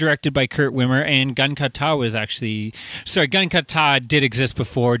written and directed by Kurt Wimmer, and Gun Kata was Gun Kata did exist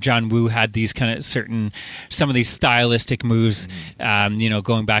before. John Woo had these kind of some of these stylistic moves,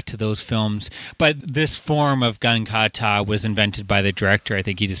 going back to those films. But this form of Gun Kata was invented by the director. I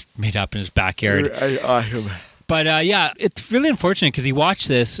think he just made up in his backyard. But it's really unfortunate because he watched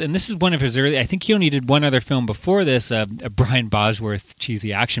this, and this is one of his early. I think he only did one other film before this, a Brian Bosworth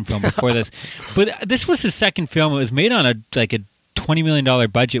cheesy action film before this. But this was his second film. It was made on a $20 million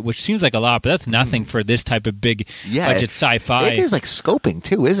budget, which seems like a lot, but that's nothing for this type of big budget sci-fi. It is like scoping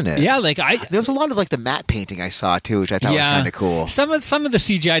too, isn't it? Yeah, there was a lot of like the matte painting I saw too, which I thought was kind of cool. Some of the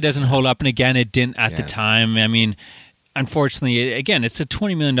CGI doesn't hold up, and again, it didn't at the time. I mean, unfortunately, again, it's a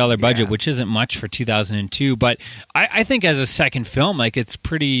 $20 million budget, which isn't much for 2002. But I think as a second film, like, it's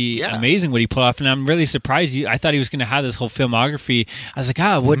pretty amazing what he pulled off. And I'm really surprised. I thought he was going to have this whole filmography. I was like,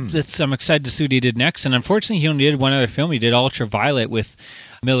 I'm excited to see what he did next. And unfortunately, he only did one other film. He did Ultraviolet with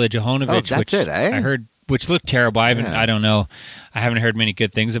Mila Jovovich, which I heard, which looked terrible. I don't know. I haven't heard many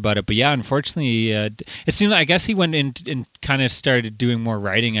good things about it. But yeah, unfortunately, it seemed like, I guess he went in and kind of started doing more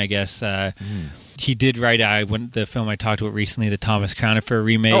writing, I guess. He did write the film I talked about recently, the Thomas Crown Affair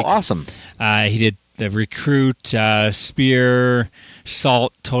remake. Oh, awesome. He did The Recruit, Spear,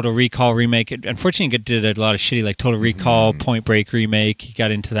 Salt, Total Recall remake. Unfortunately, he did a lot of shitty, like Total Recall, Point Break remake. He got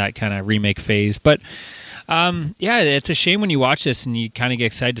into that kind of remake phase. But it's a shame when you watch this and you kind of get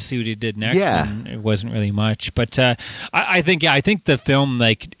excited to see what he did next. Yeah. And it wasn't really much. But I think the film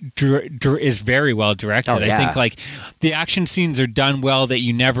is very well directed. I think like the action scenes are done well, that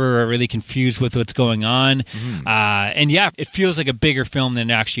you never are really confused with what's going on. It feels like a bigger film than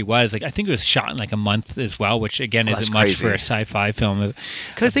it actually was. Like, I think it was shot in like a month as well, which again isn't much for a sci-fi film.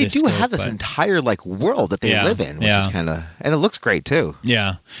 Because they do have this entire like world that they live in, which is kind of, and it looks great too.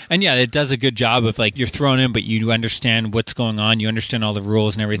 Yeah. And it does a good job of like, you're thrown Ronin, but you understand what's going on. You understand all the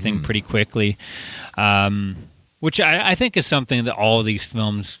rules and everything pretty quickly, which I think is something that all of these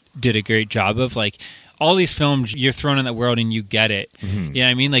films did a great job of. Like, all these films, you're thrown in that world and you get it. You know what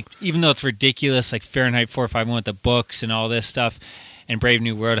I mean? Like, even though it's ridiculous, like Fahrenheit 451 with the books and all this stuff, and Brave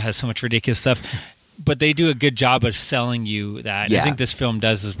New World has so much ridiculous stuff, but they do a good job of selling you that. Yeah. I think this film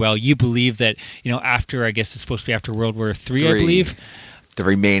does as well. You believe that, after, I guess it's supposed to be after World War III, I believe. The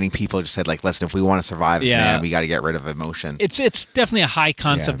remaining people just said, like, listen, if we want to survive as man, we got to get rid of emotion. It's definitely a high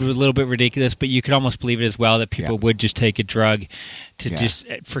concept, a little bit ridiculous, but you could almost believe it as well, that people would just take a drug to just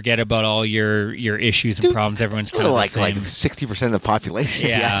forget about all your issues and problems. Everyone's kind of the same. Like 60% of the population,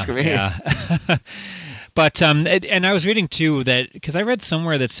 if you ask me. Yeah. But and I was reading too that, because I read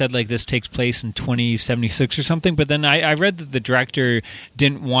somewhere that said like this takes place in 2076 or something, but then I read that the director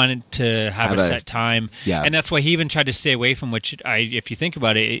didn't want it to have a set time, and that's why he even tried to stay away from, which if you think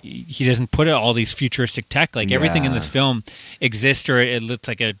about it, he doesn't put all these futuristic tech, like everything in this film exists, or it looks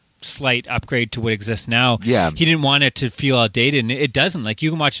like a slight upgrade to what exists now. He didn't want it to feel outdated, and it doesn't. Like, you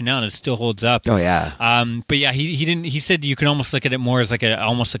can watch it now and it still holds up. But yeah, he didn't. He said you can almost look at it more as like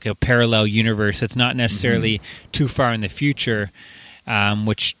almost like a parallel universe. It's not necessarily too far in the future,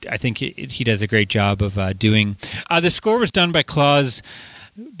 which I think he does a great job of doing. The score was done by Klaus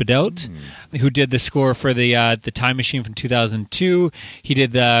Badelt, who did the score for the Time Machine from 2002. He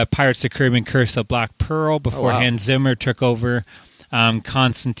did the Pirates of the Caribbean: Curse of Black Pearl before Hans Zimmer took over.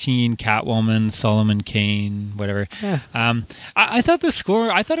 Constantine, Catwoman, Solomon Kane, whatever. I thought the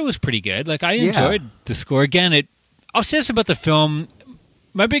score, I thought it was pretty good. Like, I enjoyed the score. Again, I'll say this about the film.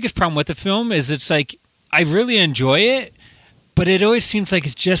 My biggest problem with the film is it's like, I really enjoy it, but it always seems like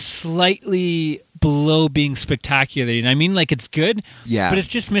it's just slightly below being spectacular. And I mean, like, it's good, but it's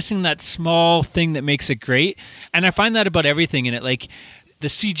just missing that small thing that makes it great. And I find that about everything in it. Like, the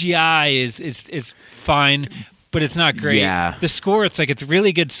CGI is fine, but it's not great. The score, it's like, it's a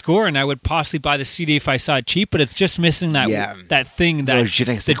really good score, and I would possibly buy the CD if I saw it cheap, but it's just missing that that thing that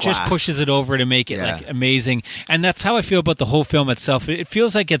just pushes it over to make it like amazing. And that's how I feel about the whole film itself. It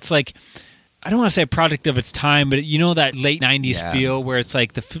feels like it's like, I don't want to say a product of its time, but that late 90s feel where it's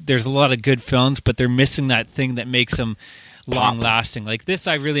like there's a lot of good films, but they're missing that thing that makes them long lasting. Like this,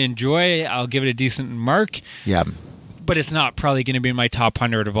 I really enjoy. I'll give it a decent mark. But it's not probably going to be in my top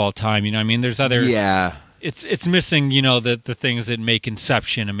 100 of all time. You know what I mean? There's other... It's missing, the things that make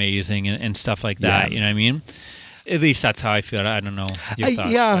Inception amazing and stuff like that. You know what I mean? At least that's how I feel. I don't know your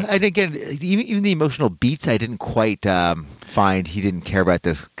thoughts. And again, even the emotional beats, I didn't quite find he didn't care about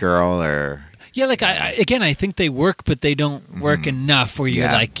this girl or... Yeah, like, I think they work, but they don't work enough where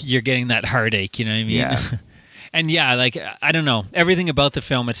you're getting that heartache, you know what I mean? And like, I don't know. Everything about the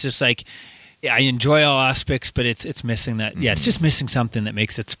film, it's just like... I enjoy all aspects, but it's missing that. It's just missing something that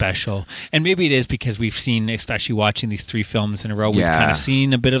makes it special. And maybe it is because we've seen, especially watching these 3 films in a row, we've kind of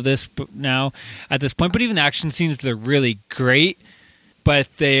seen a bit of this now at this point. But even the action scenes, they're really great, but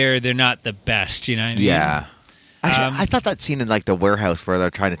they're not the best. You know what I mean? Actually, I thought that scene in like the warehouse where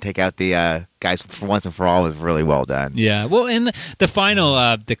they're trying to take out the guys for once and for all was really well done. Yeah, well, and the final,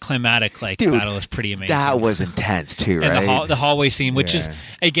 the climatic battle is pretty amazing. That was intense too, right? And the hallway scene, which is,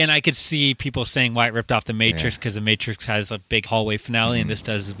 again, I could see people saying why it ripped off The Matrix, because The Matrix has a big hallway finale, and this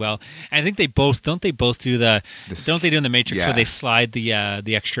does as well. And I think they both do in The Matrix where they slide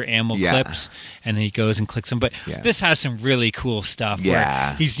the extra ammo clips, and then he goes and clicks them. But this has some really cool stuff.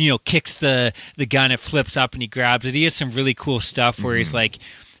 Where he's kicks the gun, it flips up, and he grabs it. He has some really cool stuff where he's like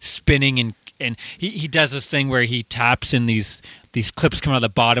spinning and he does this thing where he taps in these clips come out of the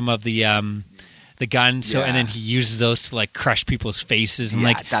bottom of the gun, and then he uses those to like crush people's faces. And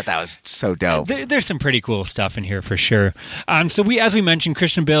I thought that was so dope. There's some pretty cool stuff in here for sure. So as we mentioned,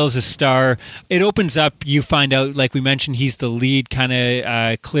 Christian Bale is a star. It opens up, you find out, like we mentioned, he's the lead kind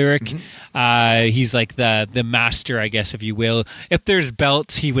of cleric. He's like the master, I guess, if you will. If there's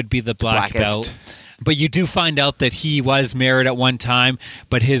belts, he would be the black belt. But you do find out that he was married at one time,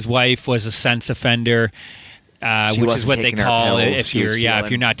 but his wife was a sex offender, which is what they call it if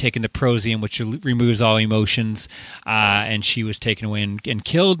you're not taking the Prozium, which removes all emotions. And she was taken away and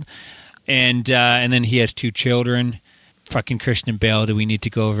killed. And then he has 2 children. Fucking Christian Bale. Do we need to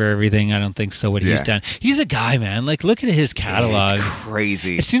go over everything? I don't think so. What he's done. He's a guy, man. Like, look at his catalog. It's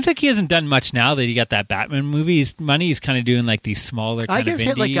crazy. It seems like he hasn't done much now that he got that Batman movie. He's kind of doing like these smaller kind of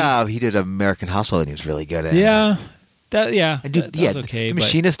indie. He did American Hustle and he was really good at it. That was okay. The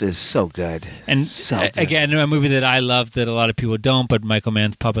Machinist is so good. And so good. Again, a movie that I love that a lot of people don't, but Michael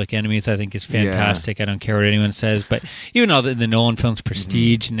Mann's Public Enemies I think is fantastic. I don't care what anyone says, but even all the Nolan films,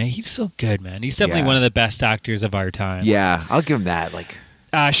 Prestige, and he's so good, man. He's definitely one of the best actors of our time. Yeah, I'll give him that. Like,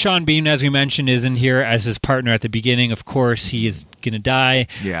 Sean Bean, as we mentioned, is in here as his partner at the beginning. Of course, he is going to die.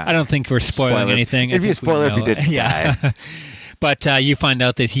 Yeah. I don't think we're spoiling anything. It'd be a spoiler if he did die. But you find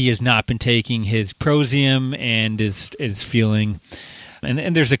out that he has not been taking his Prozium and is feeling...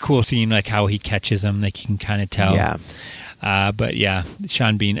 And there's a cool scene, like how he catches him, like you can kind of tell. Yeah. But yeah,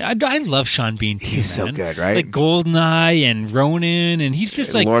 Sean Bean. I love Sean Bean too. He's so good, right? Like Goldeneye and Ronin, and he's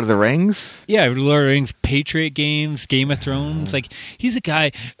just like Lord of the Rings. Yeah, Lord of the Rings, Patriot Games, Game of Thrones. Like he's a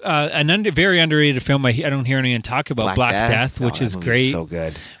guy. Very underrated film. I don't hear anyone talk about Black Death, which is great. So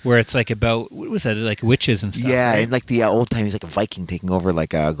good. Where it's like about what was that? Like witches and stuff. Yeah, right? and like the old time, he's like a Viking taking over, like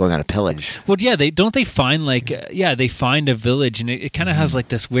going on a pillage. Well, yeah, they find like they find a village, and it kind of has like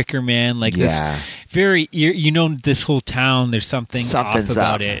this Wicker Man, like this very this whole town. There's something's off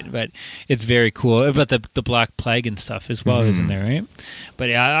about it, but it's very cool. About the Black Plague and stuff as well, isn't there? Right? But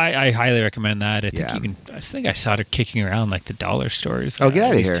yeah, I highly recommend that. I think you can. I think I saw it kicking around like the dollar stores. Oh,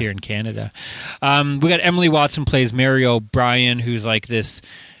 get out of here in Canada. We got Emily Watson plays Mary O'Brien, who's like this,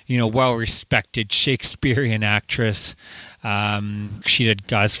 well-respected Shakespearean actress. She did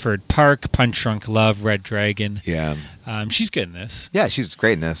Gosford Park, Punch Drunk Love, Red Dragon. Yeah. She's good in this. Yeah, she's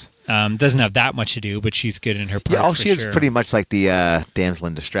great in this. Doesn't have that much to do, but she's good in her part. Yeah, she is pretty much like the damsel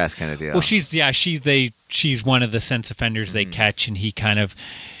in distress kind of deal. Well, she's one of the sense offenders they catch, and he kind of.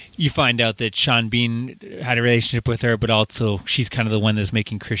 You find out that Sean Bean had a relationship with her, but also she's kind of the one that's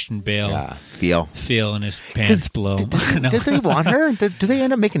making Christian Bale feel in his pants blow. Did they want her? Do they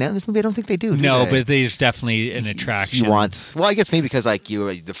end up making out in this movie? I don't think they do. No, but there's definitely an attraction. She wants. Well, I guess maybe because like you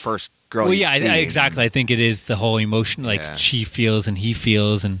were the first girl. Well, yeah, exactly. I think it is the whole emotion, like she feels and he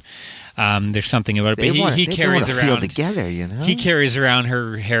feels, and there's something about it. But he carries around feel together, He carries around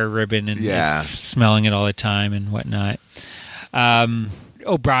her hair ribbon and is smelling it all the time and whatnot.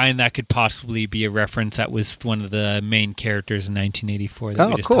 O'Brien, that could possibly be a reference. That was one of the main characters in 1984 that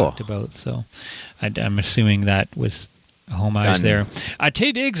we just talked about. So I'm assuming that was a homage there.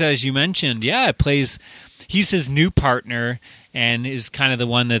 Taye Diggs, as you mentioned, he's his new partner and is kind of the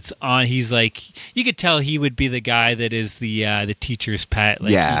one that's on. He's like, you could tell he would be the guy that is the teacher's pet.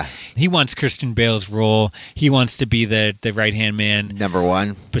 Like he wants Christian Bale's role. He wants to be the right-hand man. Number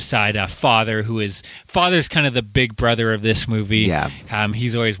one. Beside Father's kind of the big brother of this movie. Yeah.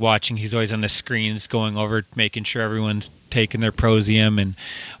 He's always watching. He's always on the screens going over, making sure everyone's taking their Prozium and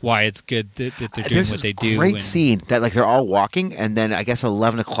why it's good that they're doing what they do. There's a great scene that like they're all walking and then I guess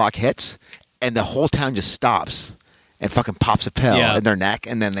 11 o'clock hits and the whole town just stops. And fucking pops a pill in their neck,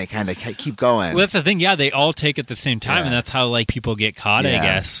 and then they kind of keep going. Well, that's the thing. Yeah, they all take it at the same time, and that's how like people get caught, I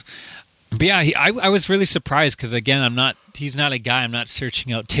guess. But yeah, I was really surprised because again, he's not a guy. I'm not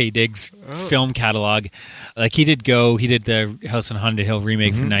searching out Taye Diggs' film catalog. Like he did the House on Haunted Hill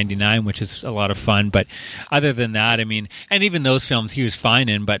remake from '99, which is a lot of fun. But other than that, I mean, and even those films he was fine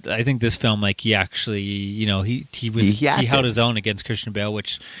in. But I think this film, like he actually, he held his own against Christian Bale,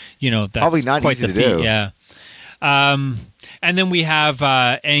 which that's probably not quite easy the to feat. do. Yeah. And then we have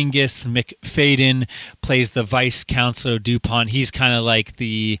Angus McFadden plays the vice counselor DuPont. He's kind of like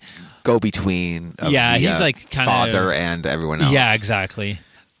the go-between. He's like kind of father and everyone else. Yeah, exactly.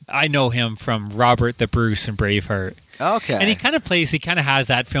 I know him from Robert the Bruce and Braveheart. Okay, and he kind of has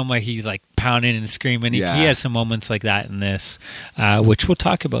that film where he's like pounding and screaming. He has some moments like that in this, which we'll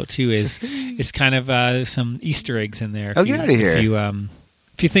talk about too. Is kind of some Easter eggs in there. Get out of here.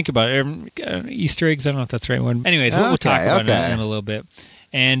 If you think about it, Easter eggs, I don't know if that's the right one. Anyways, we'll talk about it in a little bit.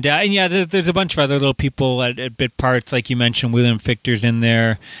 And there's a bunch of other little people at bit parts, like you mentioned. William Fichter's in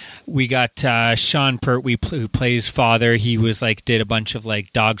there. We got Sean Pertwee, who plays Father. He was did a bunch of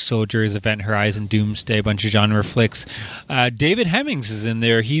Dog Soldiers, Event Horizon, Doomsday, a bunch of genre flicks. David Hemmings is in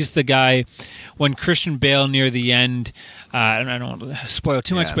there. He's the guy when Christian Bale near the end. I don't want to spoil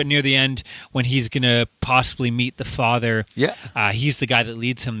too much, but near the end, when he's going to possibly meet the father, he's the guy that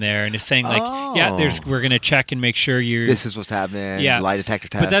leads him there and is saying, we're going to check and make sure this is what's happening, lie detector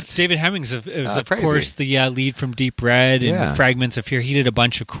test. But that's David Hemmings, of course, the lead from Deep Red and Fragments of Fear. He did a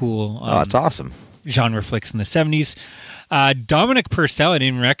bunch of cool that's awesome genre flicks in the 70s. Dominic Purcell I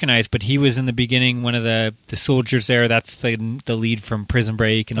didn't even recognize, but he was in the beginning one of the soldiers there. That's the lead from Prison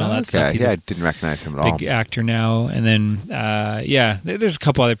Break and all that stuff. I didn't recognize him at all. Big actor now. And then, there's a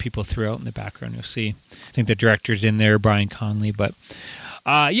couple other people throughout in the background you'll see. I think the director's in there, Brian Conley. But,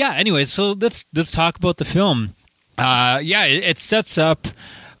 anyway, so let's talk about the film. It sets up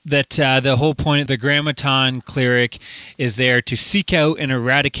that the whole point of the Grammaton cleric is there to seek out and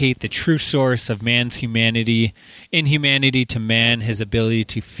eradicate the true source of man's humanity, inhumanity to man, his ability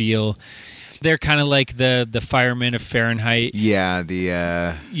to feel. They're kind of like the firemen of Fahrenheit. Yeah,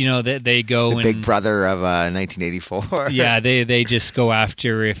 they go the big brother of 1984. Yeah, they just go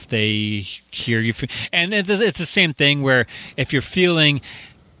after if they hear you. And it's the same thing where if you're feeling,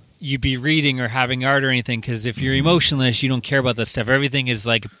 you be reading or having art or anything, because if you're emotionless, you don't care about that stuff. Everything is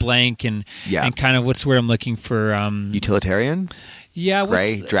like blank and kind of, what's the word I'm looking for? Utilitarian? Yeah.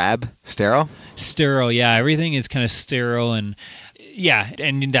 Gray, drab, sterile? Sterile, yeah. Everything is kind of sterile and... Yeah,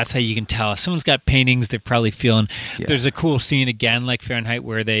 and that's how you can tell. If someone's got paintings, they're probably feeling... Yeah. There's a cool scene, again, like Fahrenheit,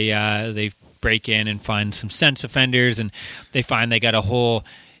 where they break in and find some sense offenders, and they find they got a whole...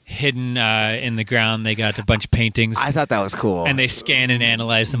 hidden in the ground. They got a bunch of paintings. I thought that was cool. And they scan and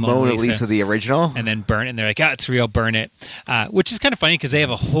analyze the Mona Lisa, the original, and then burn it. And they're like, it's real, burn it. Which is kind of funny because they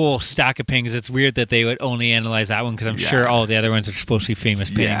have a whole stack of paintings. It's weird that they would only analyze that one because I'm sure all the other ones are supposed to be famous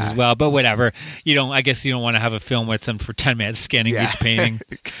paintings as well. But whatever. I guess you don't want to have a film where it's them for 10 minutes scanning each painting.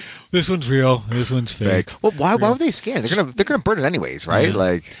 This one's real. This one's fake. Well, why would they scan? They're gonna burn it anyways, right? Yeah.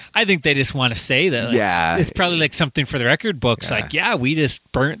 Like, I think they just want to say that. Like, it's probably like something for the record books. Like, we just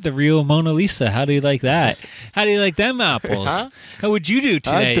burnt the real Mona Lisa. How do you like that? How do you like them apples? How would you do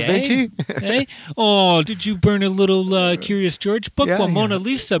today? Da Vinci? Eh? Oh, did you burn a little Curious George book? Mona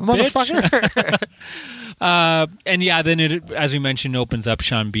Lisa, bitch. And then it, as we mentioned, opens up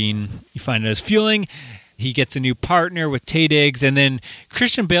Sean Bean. You find out his fueling. He gets a new partner with Taye Diggs, and then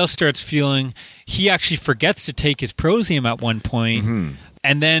Christian Bale starts feeling he actually forgets to take his Prozium at one point. Mm-hmm.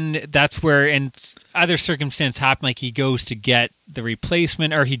 And then that's where, and other circumstance happen, like he goes to get the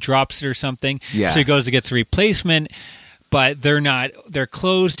replacement, or he drops it or something. Yeah. So he goes to get the replacement, but they're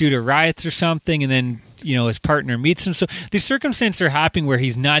closed due to riots or something, and then his partner meets him. So these circumstances are happening where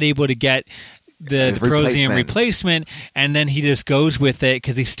he's not able to get the Prozium replacement, and then he just goes with it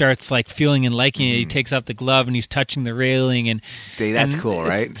because he starts like feeling and liking it. He takes off the glove and he's touching the railing, and that's cool,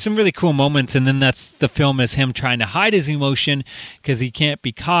 right? Some really cool moments, and then that's the film is him trying to hide his emotion because he can't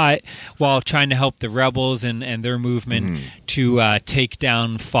be caught while trying to help the rebels and their movement to take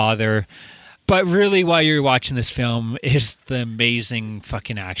down Father. But really, while you're watching this film, is the amazing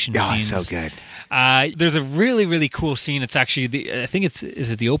fucking action scenes. Oh, so good. There's a really, really cool scene. It's actually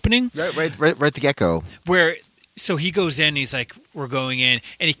is it the opening? Right at the get-go. Where, so he goes in, he's like, we're going in,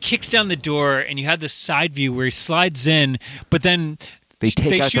 and he kicks down the door, and you have the side view where he slides in, but then they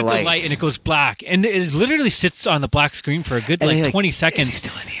shoot the light and it goes black, and it literally sits on the black screen for a good 20 seconds.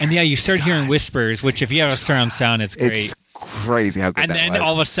 And you start hearing whispers, which if you have a surround sound, it's great. It's crazy how good that was. And then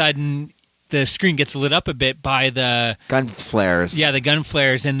all of a sudden, the screen gets lit up a bit by the gun flares. Yeah, the gun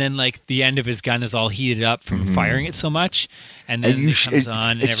flares, and then like the end of his gun is all heated up from firing it so much, and then it comes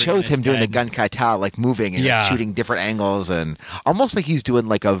on. And it shows him doing the gun kata, like moving and shooting different angles, and almost like he's doing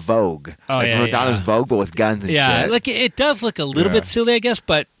like a Vogue, Madonna's Vogue, but with guns and shit. Yeah, like it does look a little bit silly, I guess,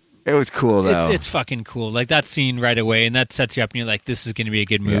 but. It was cool, though. It's fucking cool. Like, that scene right away, and that sets you up, and you're like, this is going to be a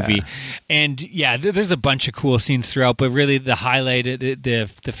good movie. Yeah. And, there's a bunch of cool scenes throughout, but really the highlight, the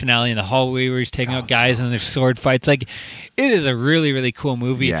finale in the hallway where he's taking out guys and there's sword fights. Like, it is a really, really cool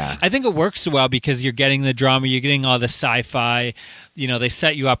movie. Yeah. I think it works so well because you're getting the drama, you're getting all the sci-fi. They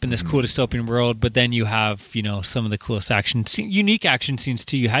set you up in this cool dystopian world, but then you have, some of the coolest unique action scenes,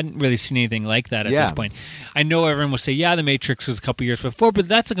 too. You hadn't really seen anything like that at this point. I know everyone will say, The Matrix was a couple years before, but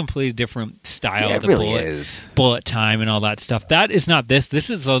that's a completely different style. Yeah, it really is. Bullet time and all that stuff. That is not this. This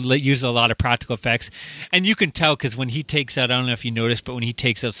is uses a lot of practical effects. And you can tell because when he takes out, I don't know if you noticed, but when he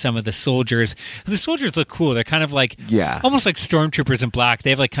takes out some of the soldiers look cool. They're kind of like, almost like stormtroopers in black.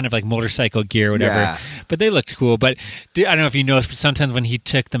 They have like kind of like motorcycle gear or whatever. Yeah. But they looked cool. But I don't know if you noticed, but sometimes when he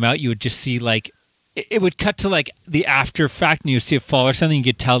took them out, you would just see like, it would cut to like the after fact and you would see a fall or something. You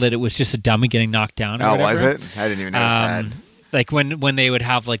could tell that it was just a dummy getting knocked down. Or was it? I didn't even notice that. Like when they would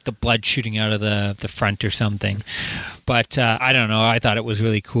have like the blood shooting out of the front or something. But I don't know. I thought it was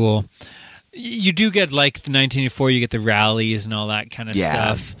really cool. You do get like the 1984, you get the rallies and all that kind of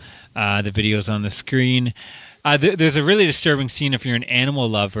stuff. The videos on the screen. There's a really disturbing scene if you're an animal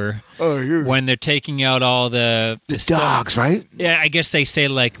lover when they're taking out all the dogs, right? Yeah, I guess they say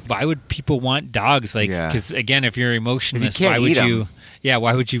like, why would people want dogs? Like, because again, if you're emotionless, why would you? Yeah,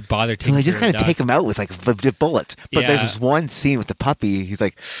 why would you bother taking? So they just kind of take him out with like the bullets. But there's this one scene with the puppy. He's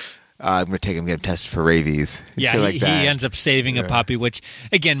like, I'm going to take him, get him tested for rabies. Yeah, he ends up saving a puppy, which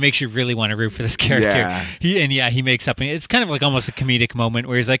again makes you really want to root for this character. Yeah. He makes up. It's kind of like almost a comedic moment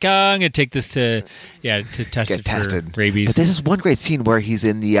where he's like, I'm going to take this to test it for rabies. But there's this one great scene where he's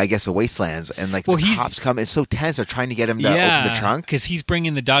in the wastelands and like the cops come. It's so tense. They're trying to get him to open the trunk because he's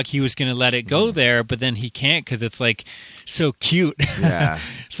bringing the dog. He was going to let it go there, but then he can't because it's like so cute. Yeah.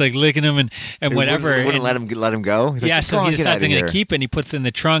 It's like licking him and whatever. He wouldn't let him go? He's like, so he decides I'm going to keep it, and he puts it in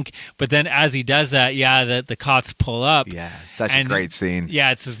the trunk. But then as he does that, the cops pull up. Yeah, such a great scene.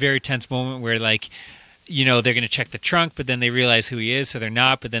 Yeah, it's this very tense moment where, like, you know, they're going to check the trunk, but then they realize who he is, so they're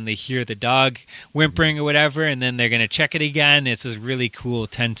not. But then they hear the dog whimpering or whatever, and then they're going to check it again. It's this really cool,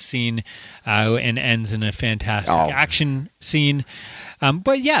 tense scene, and ends in a fantastic action scene.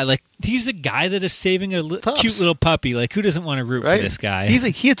 But yeah, like, he's a guy that is saving a cute little puppy. Like, who doesn't want to root for this guy?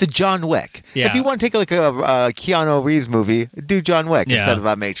 He is a John Wick. Yeah. If you want to take like a Keanu Reeves movie, do John Wick instead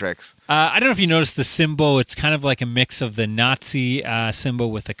of Matrix. I don't know if you noticed the symbol. It's kind of like a mix of the Nazi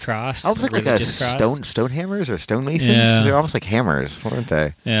symbol with a cross. Almost like stone hammers or stonemasons, because they're almost like hammers, weren't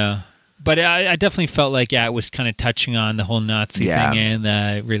they? Yeah. But I definitely felt like, it was kind of touching on the whole Nazi thing and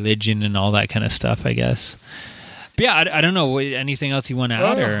the religion and all that kind of stuff, I guess. But yeah, I don't know. Anything else you want to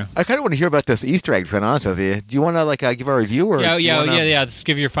add? Or? I kind of want to hear about this Easter egg, to be honest with you. Do you want to give our review? Or yeah. Let's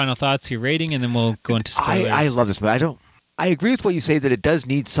give your final thoughts, your rating, and then we'll go into spoilers. I love this movie. I agree with what you say that it does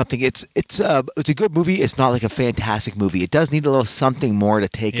need something. It's a good movie. It's not like a fantastic movie. It does need a little something more to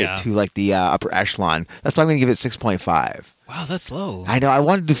take it to like the upper echelon. That's why I'm going to give it 6.5. Wow, that's low. I know. I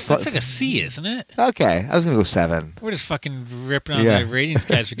wanted to. That's like a C, isn't it? Okay, I was going to go 7. We're just fucking ripping on the ratings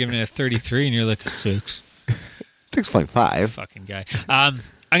guys for giving it a 33, and you're like a 6. 6.5. Fucking guy. I'm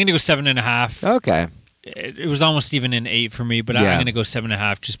going to go 7.5. Okay. It was almost even an 8 for me, but I'm going to go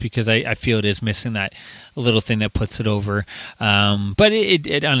 7.5 just because I feel it is missing that little thing that puts it over. But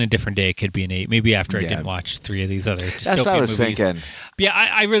it on a different day, it could be an 8. Maybe after I didn't watch 3 of these other dystopian That's what I was movies. thinking. But yeah,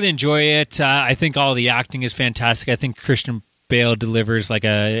 I really enjoy it. I think all the acting is fantastic. I think Christian Bale delivers like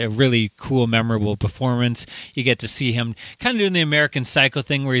a really cool, memorable performance. You get to see him kind of doing the American Psycho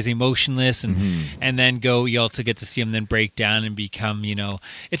thing where he's emotionless and then you also get to see him then break down and become,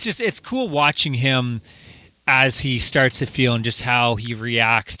 it's cool watching him as he starts to feel and just how he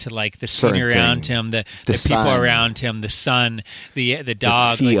reacts to like the scene around him, the people around him, the sun, the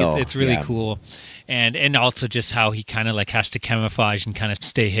dog. It's really cool. And also just how he kind of like has to camouflage and kind of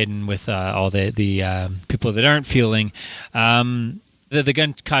stay hidden with all the people that aren't feeling. The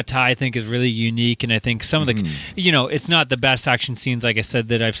gun kata, I think, is really unique, and I think some of the, it's not the best action scenes, like I said,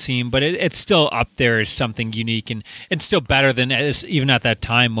 that I've seen, but it's still up there as something unique, and it's still better than even at that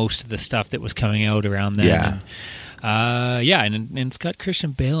time most of the stuff that was coming out around then. Yeah. And it's got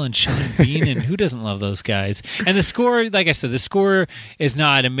Christian Bale and Sean Bean, and who doesn't love those guys? And the score, like I said, the score is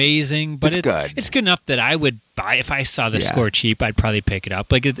not amazing, but it's good. It's good enough that I would buy. If I saw the score cheap, I'd probably pick it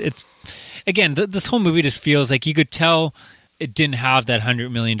up. Like it's again, this whole movie just feels like you could tell it didn't have that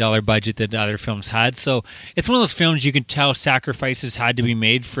 $100 million budget that other films had. So it's one of those films you can tell sacrifices had to be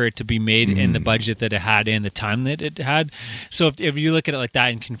made for it to be made in the budget that it had and the time that it had. So if you look at it like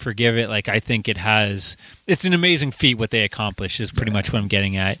that and can forgive it, like I think it's an amazing feat what they accomplished is pretty much what I'm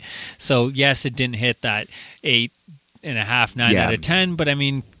getting at. So yes, it didn't hit that 8.5, 9 out of 10, but I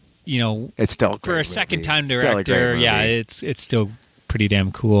mean, it's still for a second time director, it's still pretty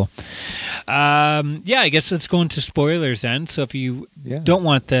damn cool. I guess let's go into spoilers then. So if you don't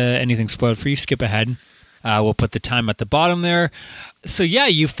want anything spoiled for you, skip ahead. We'll put the time at the bottom there. So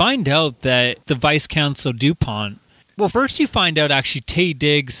you find out that the Vice Consul DuPont. Well, first you find out actually Taye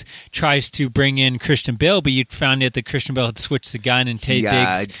Diggs tries to bring in Christian Bale, but you found out that Christian Bale had switched the gun and Taye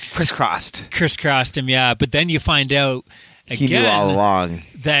Diggs crisscrossed him. Yeah, but then you find out again he knew all along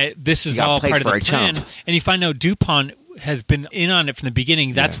that this is all part of the plan, and you find out DuPont has been in on it from the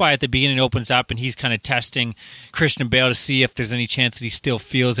beginning. That's why at the beginning it opens up and he's kind of testing Christian Bale to see if there's any chance that he still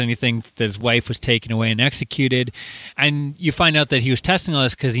feels anything that his wife was taken away and executed. And you find out that he was testing all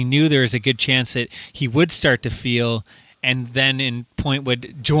this because he knew there was a good chance that he would start to feel and then in point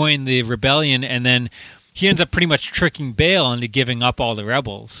would join the rebellion, and then he ends up pretty much tricking Bale into giving up all the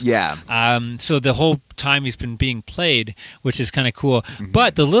rebels. Yeah. So the whole time he's been being played, which is kind of cool. Mm-hmm.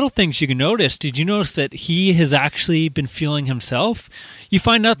 But the little things you can notice, did you notice that he has actually been feeling himself? You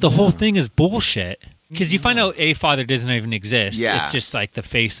find out the whole thing is bullshit. Because you find out A Father doesn't even exist. Yeah. It's just like the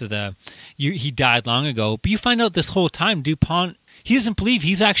face of he died long ago. But you find out this whole time DuPont, he doesn't believe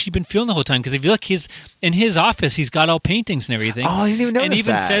he's actually been feeling the whole time. Because if you look, in his office, he's got all paintings and everything. Oh, I didn't even notice that. And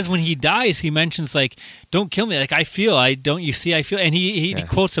even says when he dies, he mentions like, "Don't kill me. Like I feel. Don't you see? I feel." And he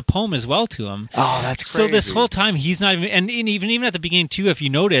quotes a poem as well to him. Oh, that's crazy. So this whole time he's not even. And even at the beginning too, if you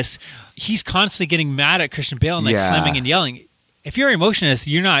notice, he's constantly getting mad at Christian Bale and like slamming and yelling. If you're emotionless,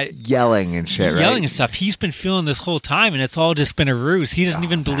 you're not yelling and shit, right? Yelling and stuff. He's been feeling this whole time, and it's all just been a ruse. He doesn't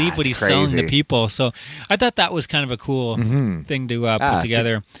even believe what he's selling to people. So I thought that was kind of a cool thing to put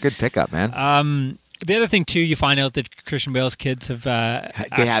together. Good pickup, man. The other thing too, you find out that Christian Bale's kids have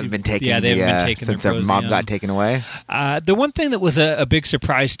they haven't been taken. Yeah, they haven't been taken since their mom got taken away. The one thing that was a big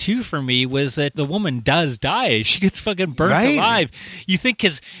surprise too for me was that the woman does die. She gets fucking burnt alive. You think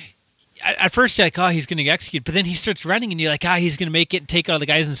because. At first, you're like, oh, he's going to get executed. But then he starts running, and you're like, he's going to make it and take out the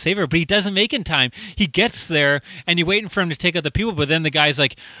guys and save her. But he doesn't make it in time. He gets there, and you're waiting for him to take out the people. But then the guy's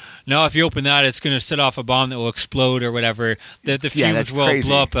like, no, if you open that, it's going to set off a bomb that will explode or whatever. The fumes will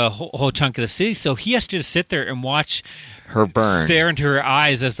blow up a whole chunk of the city. So he has to just sit there and watch her burn, stare into her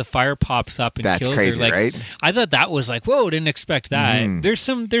eyes as the fire pops up and kills crazy, her. Like, right? I thought that was like, whoa, didn't expect that. There's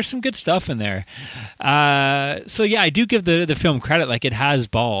some good stuff in there. So yeah, I do give the film credit. Like, it has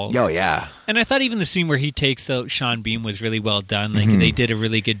balls. Oh yeah. And I thought even the scene where he takes out Sean Bean was really well done. Like they did a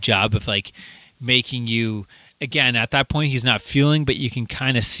really good job of like making you. Again, at that point, he's not feeling, but you can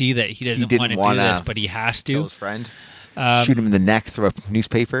kind of see that he doesn't want to do this, but he has to. Kill his friend. Shoot him in the neck, throw a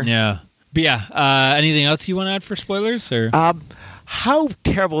newspaper. Yeah. But yeah, anything else you want to add for spoilers? Or how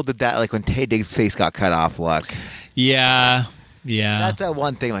terrible did that, like when Taye Diggs' face got cut off, look? Yeah. That's that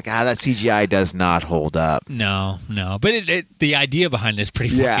one thing, like, that CGI does not hold up. No. But the idea behind it is pretty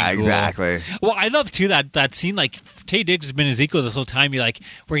fucking cool. Yeah, exactly. Well, I love, too, that scene. Like, Taye Diggs has been his equal this whole time. You're like,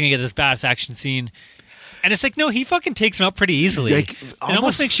 we're going to get this badass action scene. And it's like, no, he fucking takes him out pretty easily. Like, it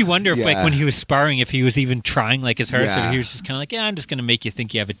almost makes you wonder if, like, when he was sparring, if he was even trying, like, his hardest, or he was just kind of like, I'm just going to make you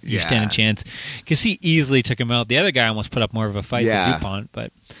think you stand a chance. Because he easily took him out. The other guy almost put up more of a fight with DuPont.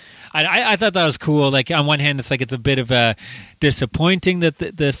 But I thought that was cool. Like, on one hand, it's like it's a bit of a disappointing that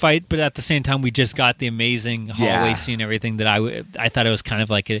the fight, but at the same time, we just got the amazing hallway scene, everything that I thought it was kind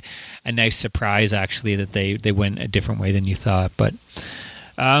of like a nice surprise, actually, that they went a different way than you thought. But,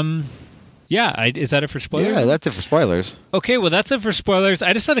 yeah, is that it for spoilers? Yeah, that's it for spoilers. Okay, well, that's it for spoilers.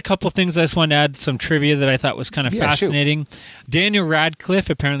 I just had a couple things I just wanted to add, some trivia that I thought was kind of fascinating. Shoot. Daniel Radcliffe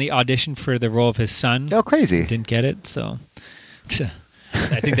apparently auditioned for the role of his son. Oh, crazy. Didn't get it, so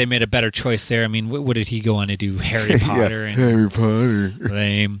I think they made a better choice there. I mean, what did he go on to do? Harry Potter. Harry Potter.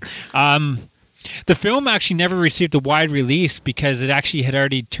 Lame. The film actually never received a wide release because it actually had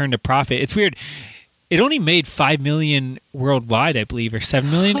already turned a profit. It's weird. It only made $5 million worldwide, I believe, or $7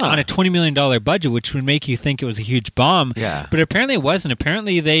 million on a $20 million budget, which would make you think it was a huge bomb. Yeah. But apparently it wasn't.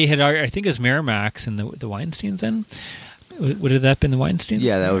 Apparently they had, I think it was Miramax and the Weinsteins then. Would have that been the Weinsteins?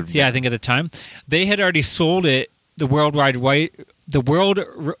 Yeah, that would. Yeah, I think at the time they had already sold it. The worldwide rights.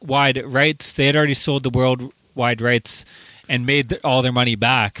 They had already sold the worldwide rights and made all their money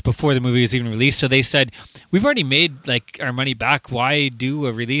back before the movie was even released. So they said, we've already made like our money back. Why do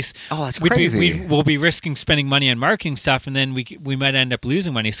a release? Oh, that's crazy. We'll be risking spending money on marketing stuff, and then we might end up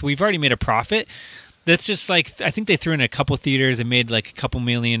losing money. So we've already made a profit. That's just like, I think they threw in a couple theaters and made like a couple $1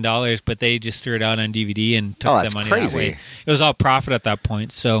 million, but they just threw it out on DVD and took the money that way. It was all profit at that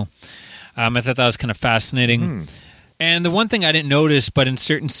point. So I thought that was kind of fascinating. And the one thing I didn't notice, but in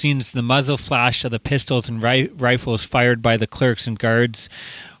certain scenes, the muzzle flash of the pistols and rifles fired by the clerks and guards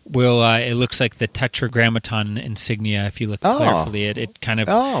will, it looks like the Tetragrammaton insignia. If you look carefully, it kind of,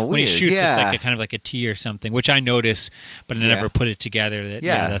 when he shoots, it's like kind of like a T or something, which I noticed, but I never put it together that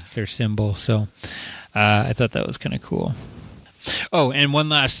that's their symbol. So I thought that was kind of cool. Oh, and one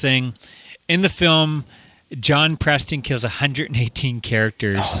last thing. In the film, John Preston kills 118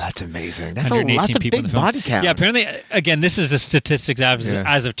 characters. Oh, that's amazing. That's a big body count. Yeah, apparently, again, this is a statistics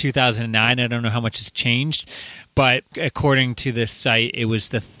as of 2009. I don't know how much has changed, but according to this site, it was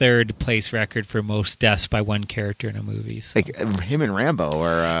the third place record for most deaths by one character in a movie. So. Like him and Rambo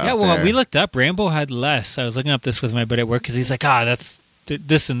we looked up. Rambo had less. I was looking up this with my buddy at work because he's like, that's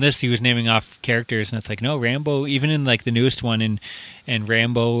this and this. He was naming off characters, and it's like, no, Rambo, even in like the newest one, and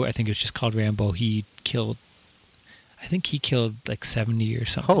Rambo, I think it was just called Rambo, he killed like 70 or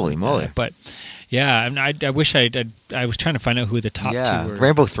something. Holy moly. But yeah, I wish I was trying to find out who the top two were.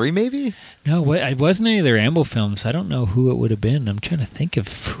 Rambo 3 maybe? No, it wasn't any of the Rambo films. I don't know who it would have been. I'm trying to think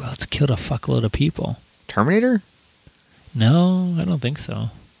of who else killed a fuckload of people. Terminator? No, I don't think so.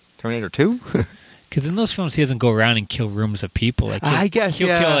 Terminator 2? Because in those films, he doesn't go around and kill rooms of people. Like I guess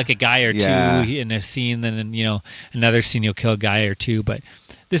he'll kill like a guy or two in a scene, then another scene he'll kill a guy or two. But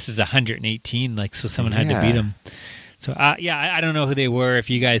this is 118, like so someone had to beat him. So I don't know who they were. If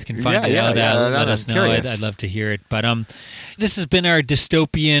you guys can find it out, let us know. I'd love to hear it. But this has been our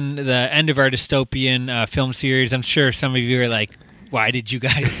the end of our dystopian film series. I'm sure some of you are like, why did you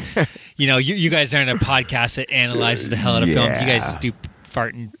guys? you guys aren't a podcast that analyzes the hell out of films. You guys just do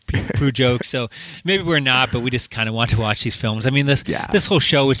fart and poo jokes. So maybe we're not, but we just kind of want to watch these films. I mean, this whole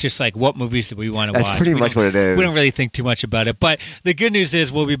show is just like, what movies do we want to watch? That's pretty much what it is. We don't really think too much about it. But the good news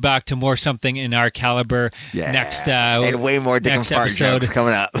is we'll be back to more something in our caliber next and way more Dick and Fart jokes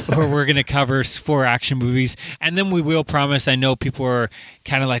coming up. Where we're going to cover 4 action movies. And then we will promise, I know people are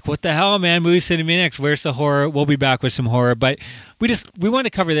kind of like, what the hell, man? Movie City Maniacs, where's the horror? We'll be back with some horror. But we want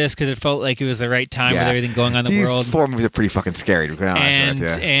to cover this because it felt like it was the right time with everything going on in the world. These 4 movies are pretty fucking scary, to be honest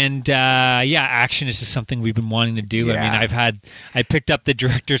with you. And action is just something we've been wanting to do. Yeah. I mean, I picked up the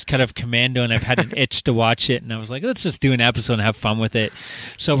director's cut of Commando, and I've had an itch to watch it, and I was like, let's just do an episode and have fun with it.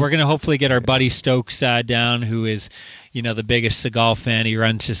 So we're going to hopefully get our buddy Stokes down, who is, the biggest Seagal fan. He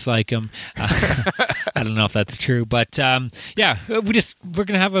runs just like him. I don't know if that's true, but we're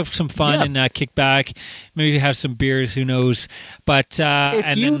gonna have some fun and kick back. Maybe have some beers. Who knows? But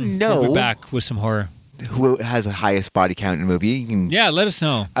we'll be back with some horror. Who has the highest body count in a movie? You can, let us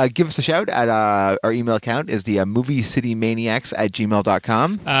know. Give us a shout at our email account is the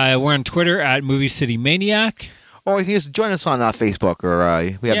moviecitymaniacs@gmail.com. We're on Twitter at moviecitymaniac. Or you can just join us on Facebook, or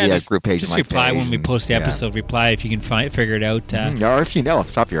we have the group page. Just reply when we post the episode. Reply if you can figure it out. Or if you know off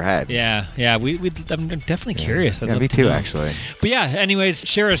the top of your head. Yeah. I'm definitely curious. Me too, actually. But anyways,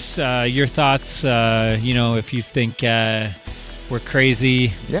 share us your thoughts. If you think we're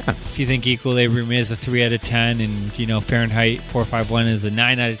crazy. Yeah. If you think Equilibrium is a 3 out of 10, and Fahrenheit 451 is a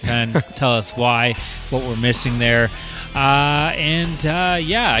 9 out of 10, tell us why, what we're missing there.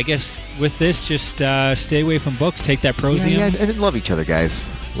 I guess with this, just stay away from books. Take that Prozium. Yeah, and love each other,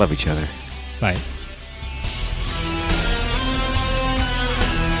 guys. Love each other. Bye.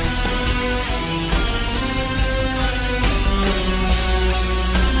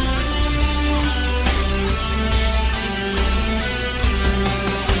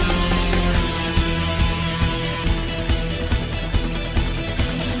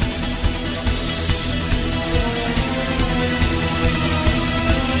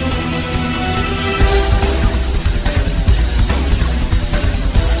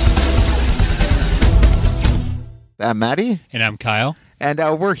 I'm Maddie. And I'm Kyle. And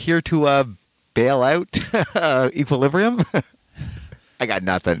we're here to bail out Equilibrium. I got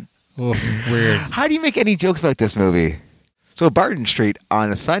nothing. Ooh, weird. How do you make any jokes about this movie? So Barton Street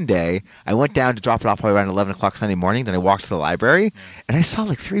on a Sunday, I went down to drop it off probably around 11 o'clock Sunday morning. Then I walked to the library, and I saw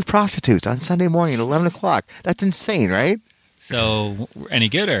like 3 prostitutes on Sunday morning at 11 o'clock. That's insane, right? So, any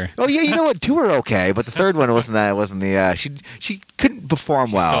good or? Oh yeah, you know what? 2 were okay, but the third one wasn't that. Wasn't the she couldn't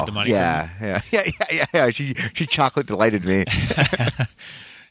perform well. Stole the money. Yeah. She chocolate delighted me.